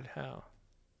 Updated how?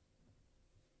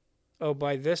 Oh,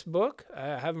 by this book?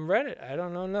 I haven't read it. I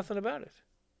don't know nothing about it.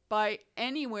 By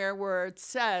anywhere where it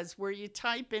says, where you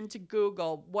type into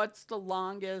Google, what's the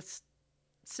longest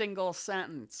single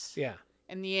sentence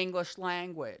in the English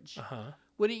language? Uh-huh.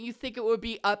 Wouldn't you think it would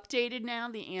be updated now,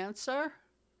 the answer?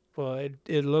 Well,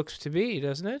 it looks to be,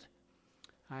 doesn't it?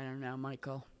 I don't know,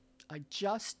 Michael. I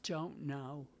just don't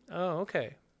know. Oh,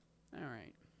 okay. All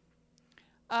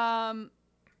right.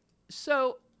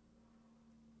 So,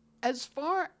 as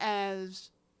far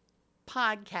as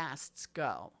podcasts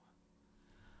go,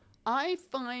 I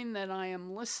find that I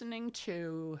am listening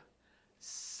to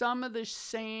some of the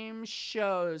same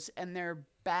shows and their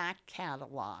back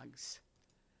catalogs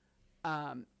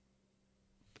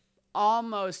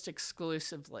almost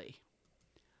exclusively.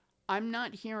 I'm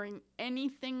not hearing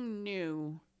anything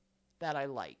new that I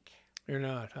like. You're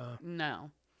not, huh?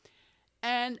 No.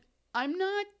 And I'm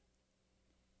not,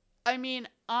 I mean,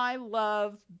 I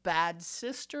love Bad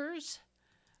Sisters.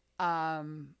 I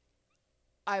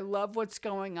love what's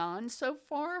going on so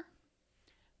far.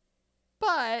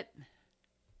 But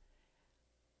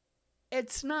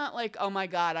it's not like, oh my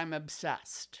God, I'm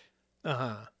obsessed.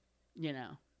 Uh-huh.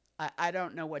 I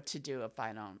don't know what to do if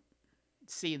I don't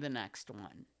see the next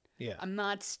one. Yeah. I'm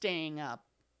not staying up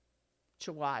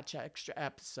to watch extra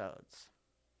episodes.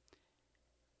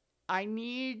 I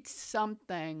need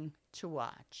something to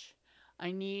watch.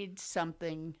 I need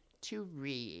something to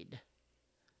read.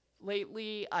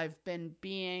 Lately, I've been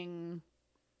being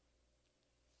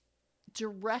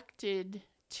directed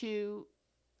to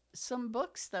some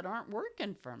books that aren't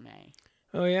working for me.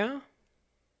 Oh, yeah?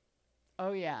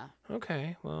 Oh, yeah.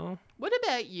 Okay, well. What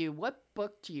about you? What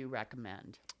book do you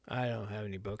recommend? I don't have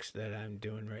any books that I'm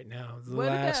doing right now. The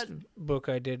last book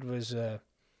I did was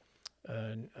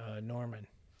Norman.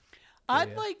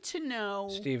 I'd like to know...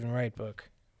 Stephen Wright book.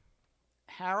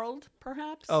 Harold,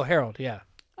 perhaps? Oh, Harold, yeah.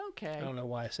 Okay. I don't know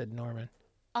why I said Norman.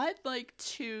 I'd like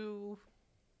to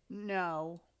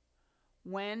know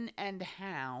when and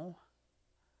how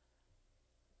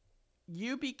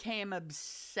you became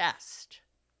obsessed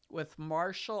with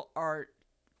martial art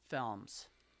films.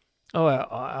 Oh,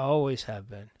 I always have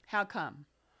been. How come?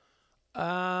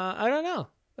 I don't know.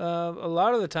 A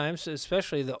lot of the times,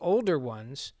 especially the older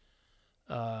ones,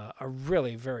 are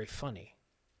really very funny.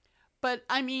 But,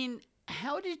 I mean,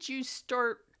 how did you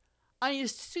start? I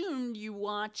assumed you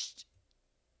watched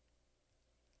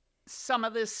some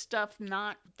of this stuff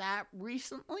not that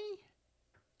recently.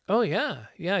 Oh, yeah.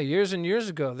 Yeah, years and years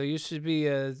ago, there used to be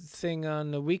a thing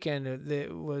on the weekend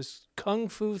that was Kung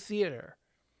Fu Theater.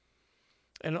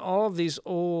 And all of these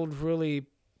old, really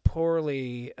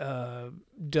poorly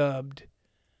dubbed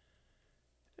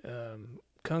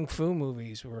Kung Fu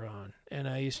movies were on. And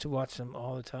I used to watch them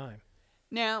all the time.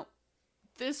 Now,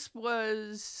 this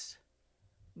was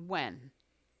when?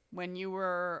 When you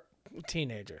were...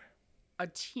 Teenager. A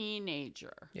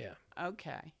teenager. Yeah.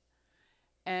 Okay.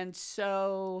 And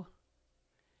so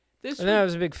this And I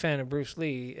was a big fan of Bruce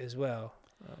Lee as well.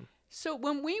 So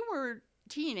when we were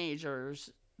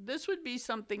teenagers, this would be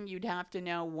something you'd have to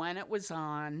know when it was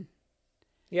on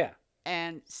Yeah,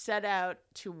 and set out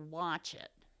to watch it.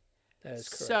 that is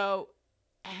correct. So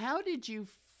how did you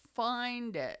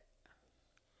find it?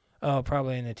 Oh,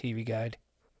 probably in the TV guide.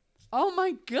 Oh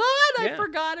my God, I Yeah.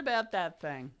 forgot about that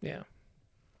thing. Yeah.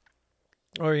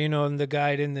 Or, in the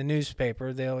guide in the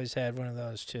newspaper, they always had one of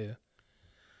those too.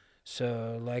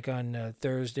 So, like on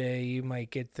Thursday, you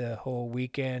might get the whole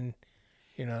weekend,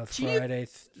 Friday,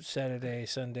 Saturday,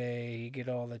 Sunday, you get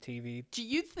all the TV. Do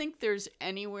you think there's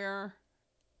anywhere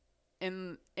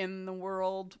in the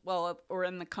world, or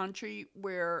in the country,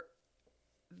 where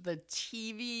the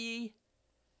TV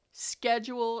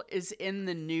schedule is in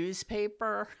the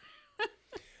newspaper?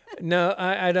 No,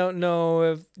 I don't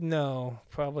know if, no,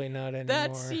 probably not anymore.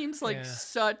 That seems like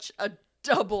such a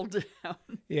double down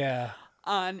Yeah.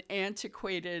 on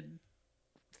antiquated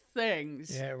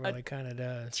things. Yeah, it really kind of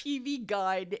does. TV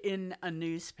guide in a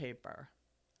newspaper.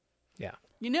 Yeah.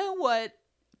 You know what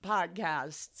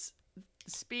podcasts,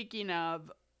 speaking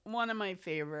of, one of my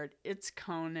favorite, it's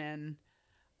Conan.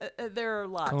 There are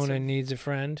lots Conan Needs a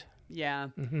Friend. Yeah.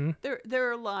 Mm-hmm. There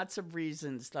are lots of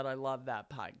reasons that I love that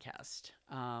podcast.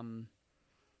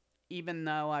 Even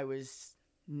though I was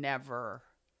never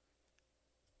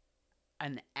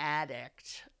an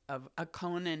addict, of a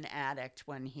Conan addict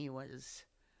when he was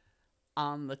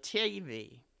on the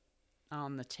television.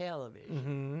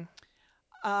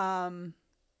 Mm-hmm.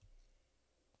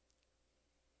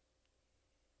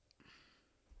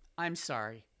 I'm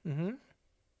sorry. Mm-hmm.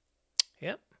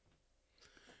 Yep.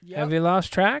 Yep, Have you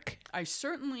lost track? I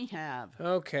certainly have.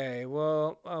 Okay,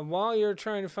 well, while you're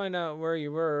trying to find out where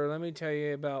you were, let me tell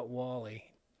you about Wally.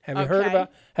 Have you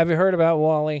heard about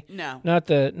Wally? No. Not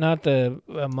the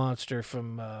monster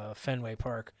from Fenway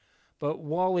Park, but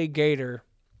Wally Gator,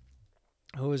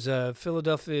 who was a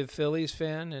Philadelphia Phillies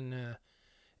fan and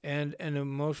an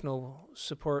emotional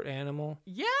support animal.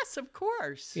 Yes, of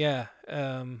course. Yeah,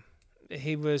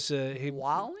 he was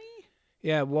Wally?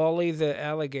 Yeah, Wally the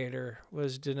alligator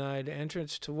was denied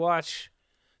entrance to watch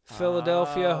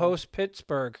Philadelphia host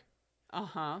Pittsburgh.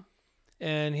 Uh-huh.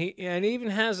 And he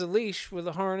even has a leash with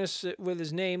a harness with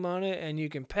his name on it, and you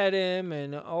can pet him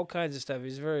and all kinds of stuff.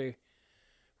 He's a very,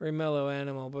 very mellow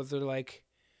animal, but they're like,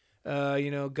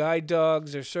 guide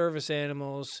dogs or service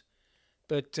animals,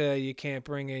 but you can't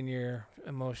bring in your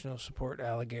emotional support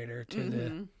alligator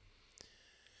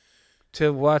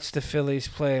to watch the Phillies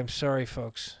play. I'm sorry,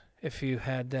 folks, if you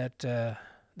had that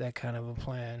kind of a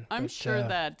plan. I'm sure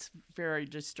that's very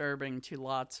disturbing to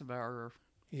lots of our...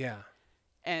 Yeah.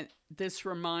 And this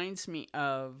reminds me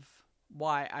of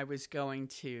what I was going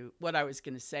to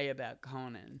say about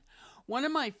Conan. One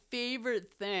of my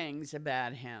favorite things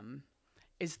about him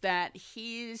is that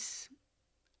he's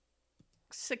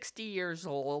 60 years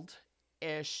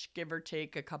old-ish, give or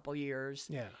take a couple years.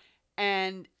 Yeah.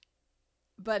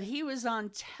 But he was on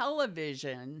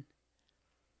television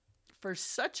for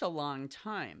such a long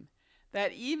time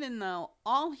that even though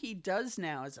all he does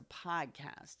now is a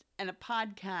podcast, and a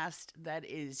podcast that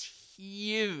is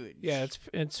huge. Yeah,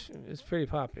 it's pretty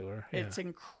popular. Yeah. It's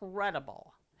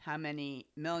incredible how many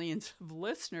millions of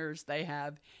listeners they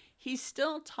have. He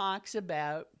still talks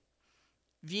about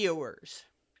viewers.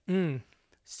 Mm.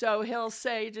 So he'll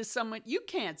say to someone, "You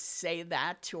can't say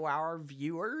that to our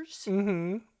viewers."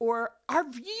 Mm-hmm. Or, "Our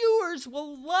viewers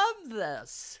will love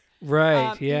this."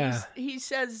 Right, yeah. He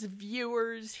says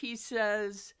viewers. He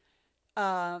says,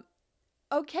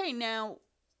 okay, now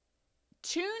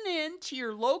tune in to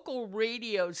your local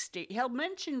radio station. He'll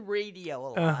mention radio a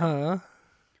lot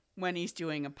when he's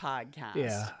doing a podcast.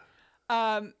 Yeah.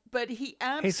 But he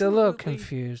absolutely... He's a little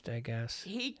confused, I guess.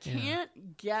 He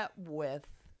can't get with...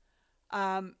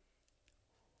 one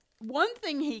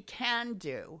thing he can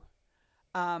do...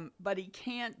 but he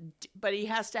can't. But he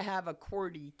has to have a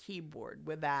QWERTY keyboard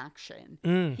with action.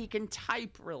 He can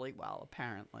type really well,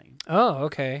 apparently. Oh,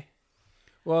 okay.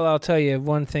 Well, I'll tell you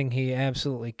one thing he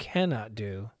absolutely cannot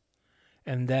do,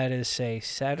 and that is say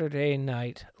Saturday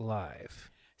Night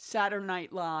Live. Saturday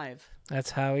Night Live.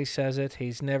 That's how he says it.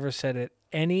 He's never said it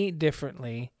any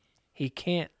differently. He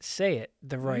can't say it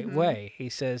the right way. He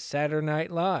says Saturday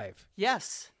Night Live.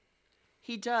 Yes.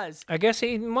 He does. I guess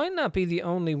he might not be the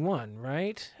only one,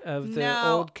 right? Of the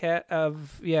old cat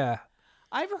of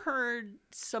I've heard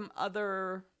some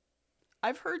other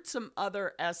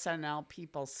SNL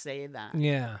people say that.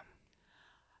 Yeah.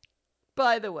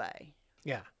 By the way.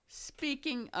 Yeah.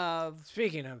 Speaking of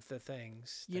the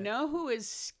things. You know who is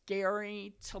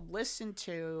scary to listen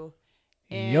to?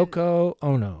 Yoko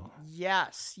Ono.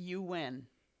 Yes, you win.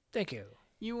 Thank you.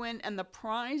 You win, and the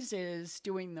prize is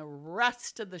doing the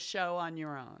rest of the show on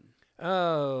your own.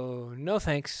 Oh, no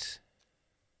thanks.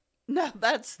 No,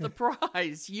 that's the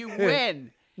prize. You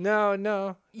win.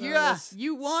 No. Yeah,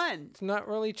 you won. It's not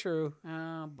really true.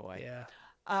 Oh, boy.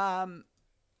 Yeah.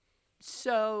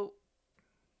 So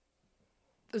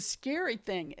the scary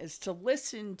thing is to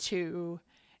listen to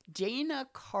Dana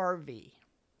Carvey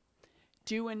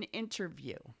do an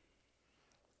interview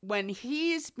when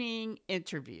he's being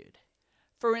interviewed,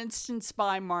 for instance,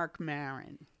 by Marc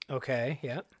Maron. Okay,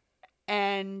 yeah.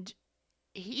 And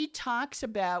he talks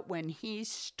about when he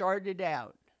started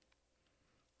out.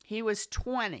 He was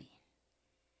 20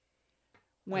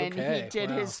 when he did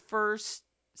his first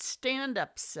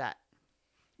stand-up set,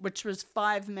 which was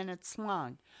 5 minutes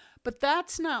long. But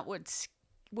that's not what's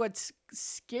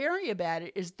scary about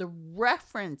it is the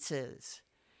references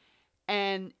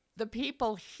and the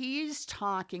people he's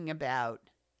talking about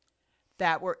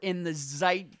that were in the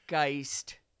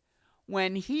zeitgeist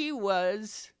when he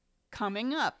was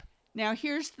coming up. Now,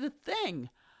 here's the thing.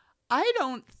 I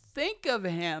don't think of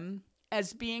him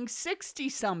as being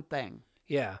 60-something.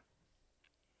 Yeah.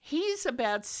 He's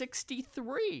about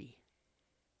 63.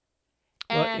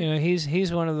 Well,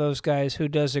 he's one of those guys who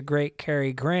does a great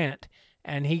Cary Grant,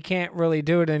 and he can't really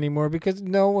do it anymore because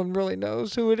no one really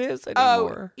knows who it is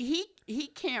anymore. Oh, he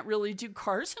can't really do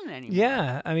Carson anymore.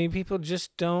 Yeah, I mean, people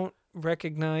just don't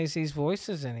recognize these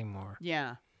voices anymore.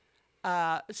 Yeah.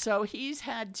 So he's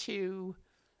had to,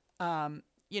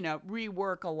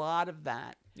 rework a lot of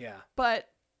that. Yeah. But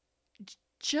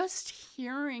just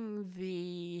hearing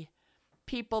the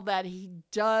people that he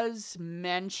does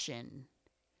mention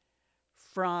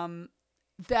from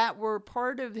that were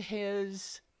part of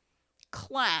his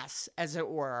class, as it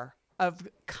were, of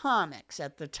comics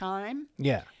at the time.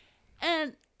 Yeah.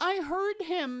 And I heard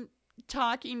him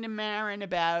talking to Maron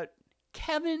about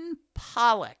Kevin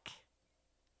Pollak.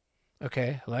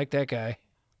 Okay, I like that guy.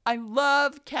 I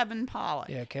love Kevin Pollak.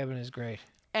 Yeah, Kevin is great.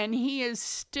 And he is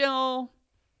still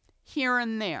here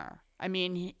and there. I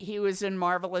mean, he was in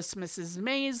Marvelous Mrs.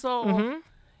 Maisel,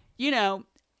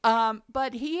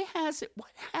 but he has,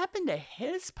 what happened to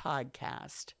his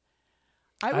podcast?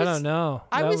 I don't know.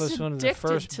 That was one of the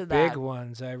first big that.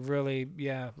 ones I really,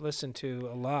 listened to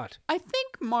a lot. I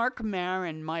think Marc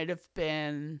Maron might have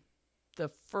been the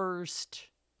first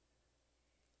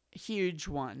huge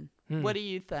one. What do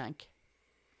you think?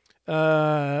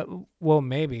 Well,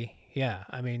 maybe. Yeah.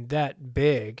 I mean, that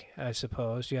big, I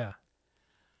suppose. Yeah.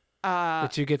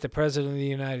 That you get the President of the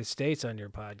United States on your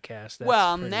podcast.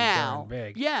 That's pretty darn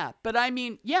big. Yeah. But I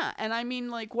mean, and I mean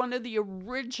like one of the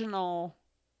original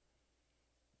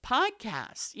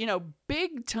podcasts,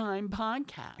 big time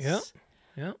podcasts.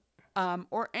 Yeah.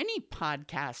 Or any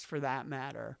podcast for that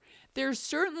matter. There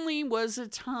certainly was a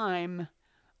time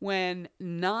when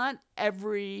not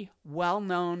every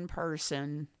well-known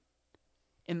person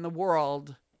in the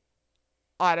world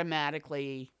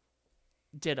automatically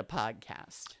did a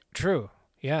podcast. True.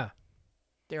 Yeah.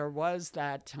 There was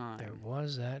that time.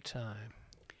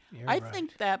 You're I right.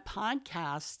 think that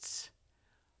podcasts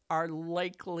are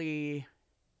likely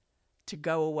to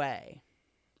go away.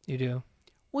 You do?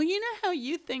 Well, you know how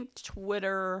you think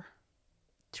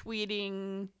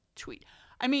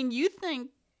I mean, you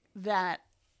think that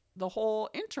the whole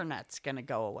internet's going to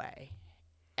go away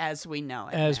as we know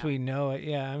it. We know it,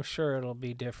 yeah. I'm sure it'll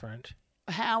be different.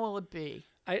 How will it be?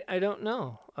 I don't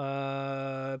know.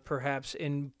 Perhaps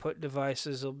input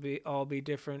devices will all be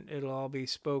different. It'll all be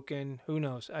spoken. Who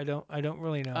knows? I don't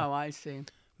really know. Oh, I see.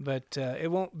 But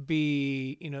it won't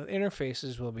be.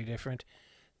 Interfaces will be different.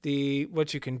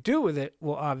 What you can do with it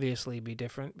will obviously be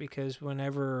different because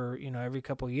whenever every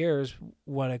couple of years,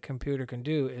 what a computer can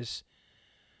do is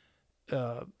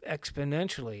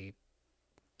exponentially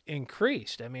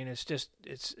increased. I mean,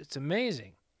 it's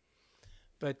amazing.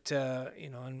 But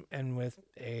and with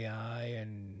AI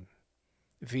and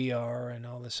VR and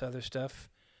all this other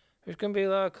stuff, there's going to be a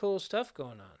lot of cool stuff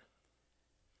going on.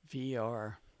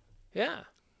 VR. Yeah.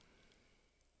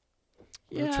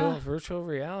 Virtual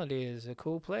reality is a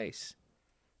cool place.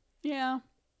 Yeah.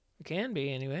 It can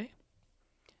be, anyway.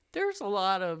 There's a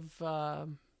lot of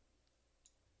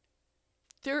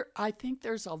I think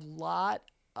there's a lot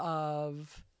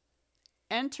of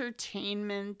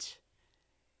entertainment,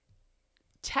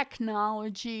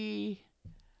 technology.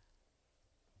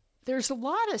 There's a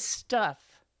lot of stuff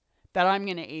that I'm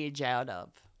going to age out of.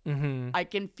 Mm-hmm. I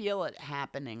can feel it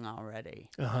happening already.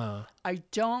 Uh-huh. I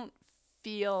don't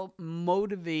feel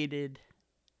motivated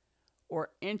or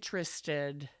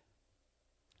interested.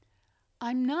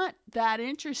 I'm not that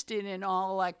interested in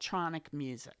all electronic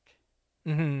music.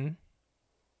 Mm-hmm.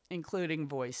 including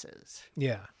voices.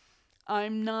 Yeah.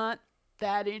 I'm not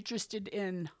that interested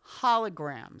in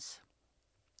holograms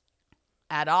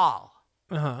at all.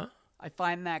 Uh-huh. I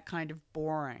find that kind of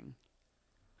boring.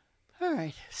 All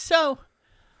right. So,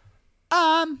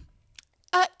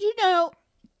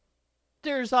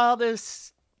 there's all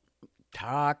this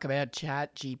talk about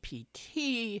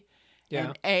ChatGPT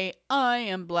and AI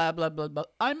and blah, blah, blah, blah.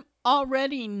 I'm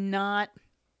already I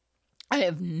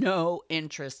have no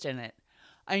interest in it.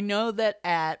 I know that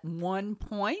at one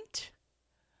point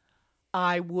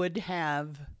I would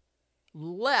have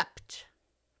leapt,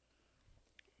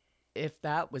 if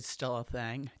that was still a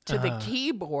thing, to the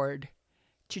keyboard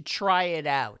to try it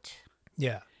out.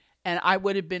 Yeah. And I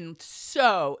would have been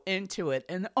so into it.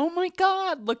 And, oh my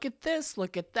God, look at this,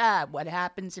 look at that. What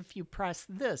happens if you press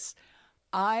this?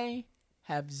 I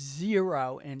have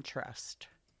zero interest.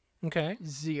 Okay.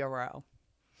 Zero.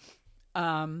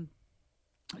 Do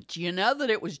you know that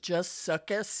it was just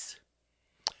Sukkot?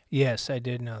 Yes, I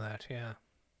did know that, yeah.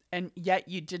 And yet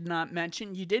you did not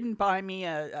mention, you didn't buy me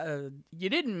you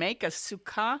didn't make a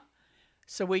sukkah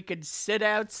so we could sit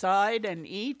outside and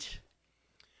eat?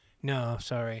 No,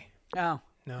 sorry. Oh,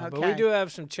 no. Okay. But we do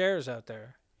have some chairs out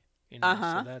there. So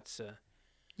that's...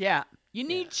 Yeah, you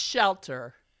need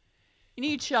shelter. You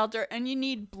need shelter, and you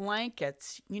need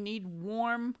blankets. You need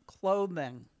warm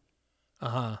clothing.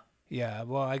 Uh-huh. Yeah,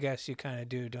 well, I guess you kind of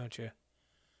do, don't you?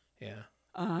 Yeah.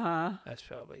 Uh-huh. That's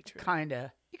probably true.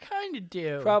 Kinda. You kind of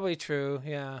do. Probably true,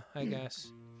 yeah, I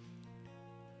guess.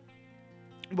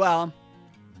 Well,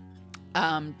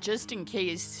 just in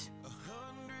case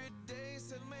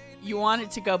you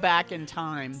wanted to go back in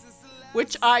time,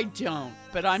 which I don't,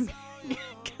 but I'm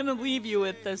going to leave you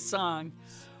with this song,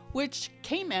 which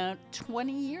came out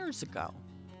 20 years ago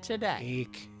today.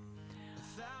 Eek.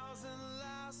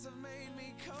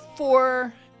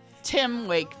 For Tim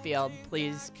Wakefield,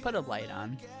 please put a light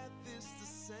on.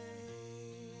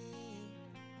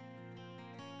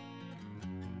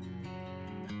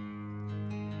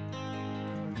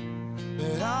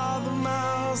 But all the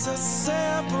miles that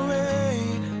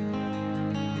separate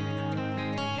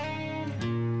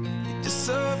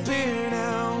disappear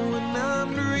now when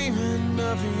I'm dreaming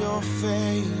of your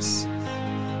face.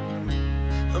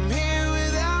 I'm here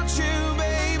without you,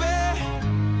 baby,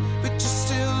 but you're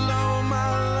still on my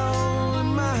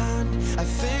lonely mind. I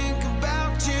think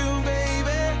about you,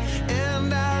 baby,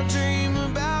 and I dream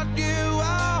about you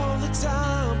all the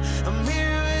time. I'm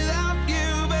here without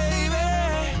you, baby,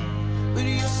 but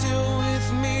you're still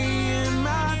with me in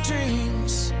my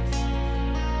dreams.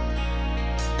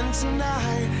 And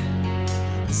tonight,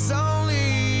 it's all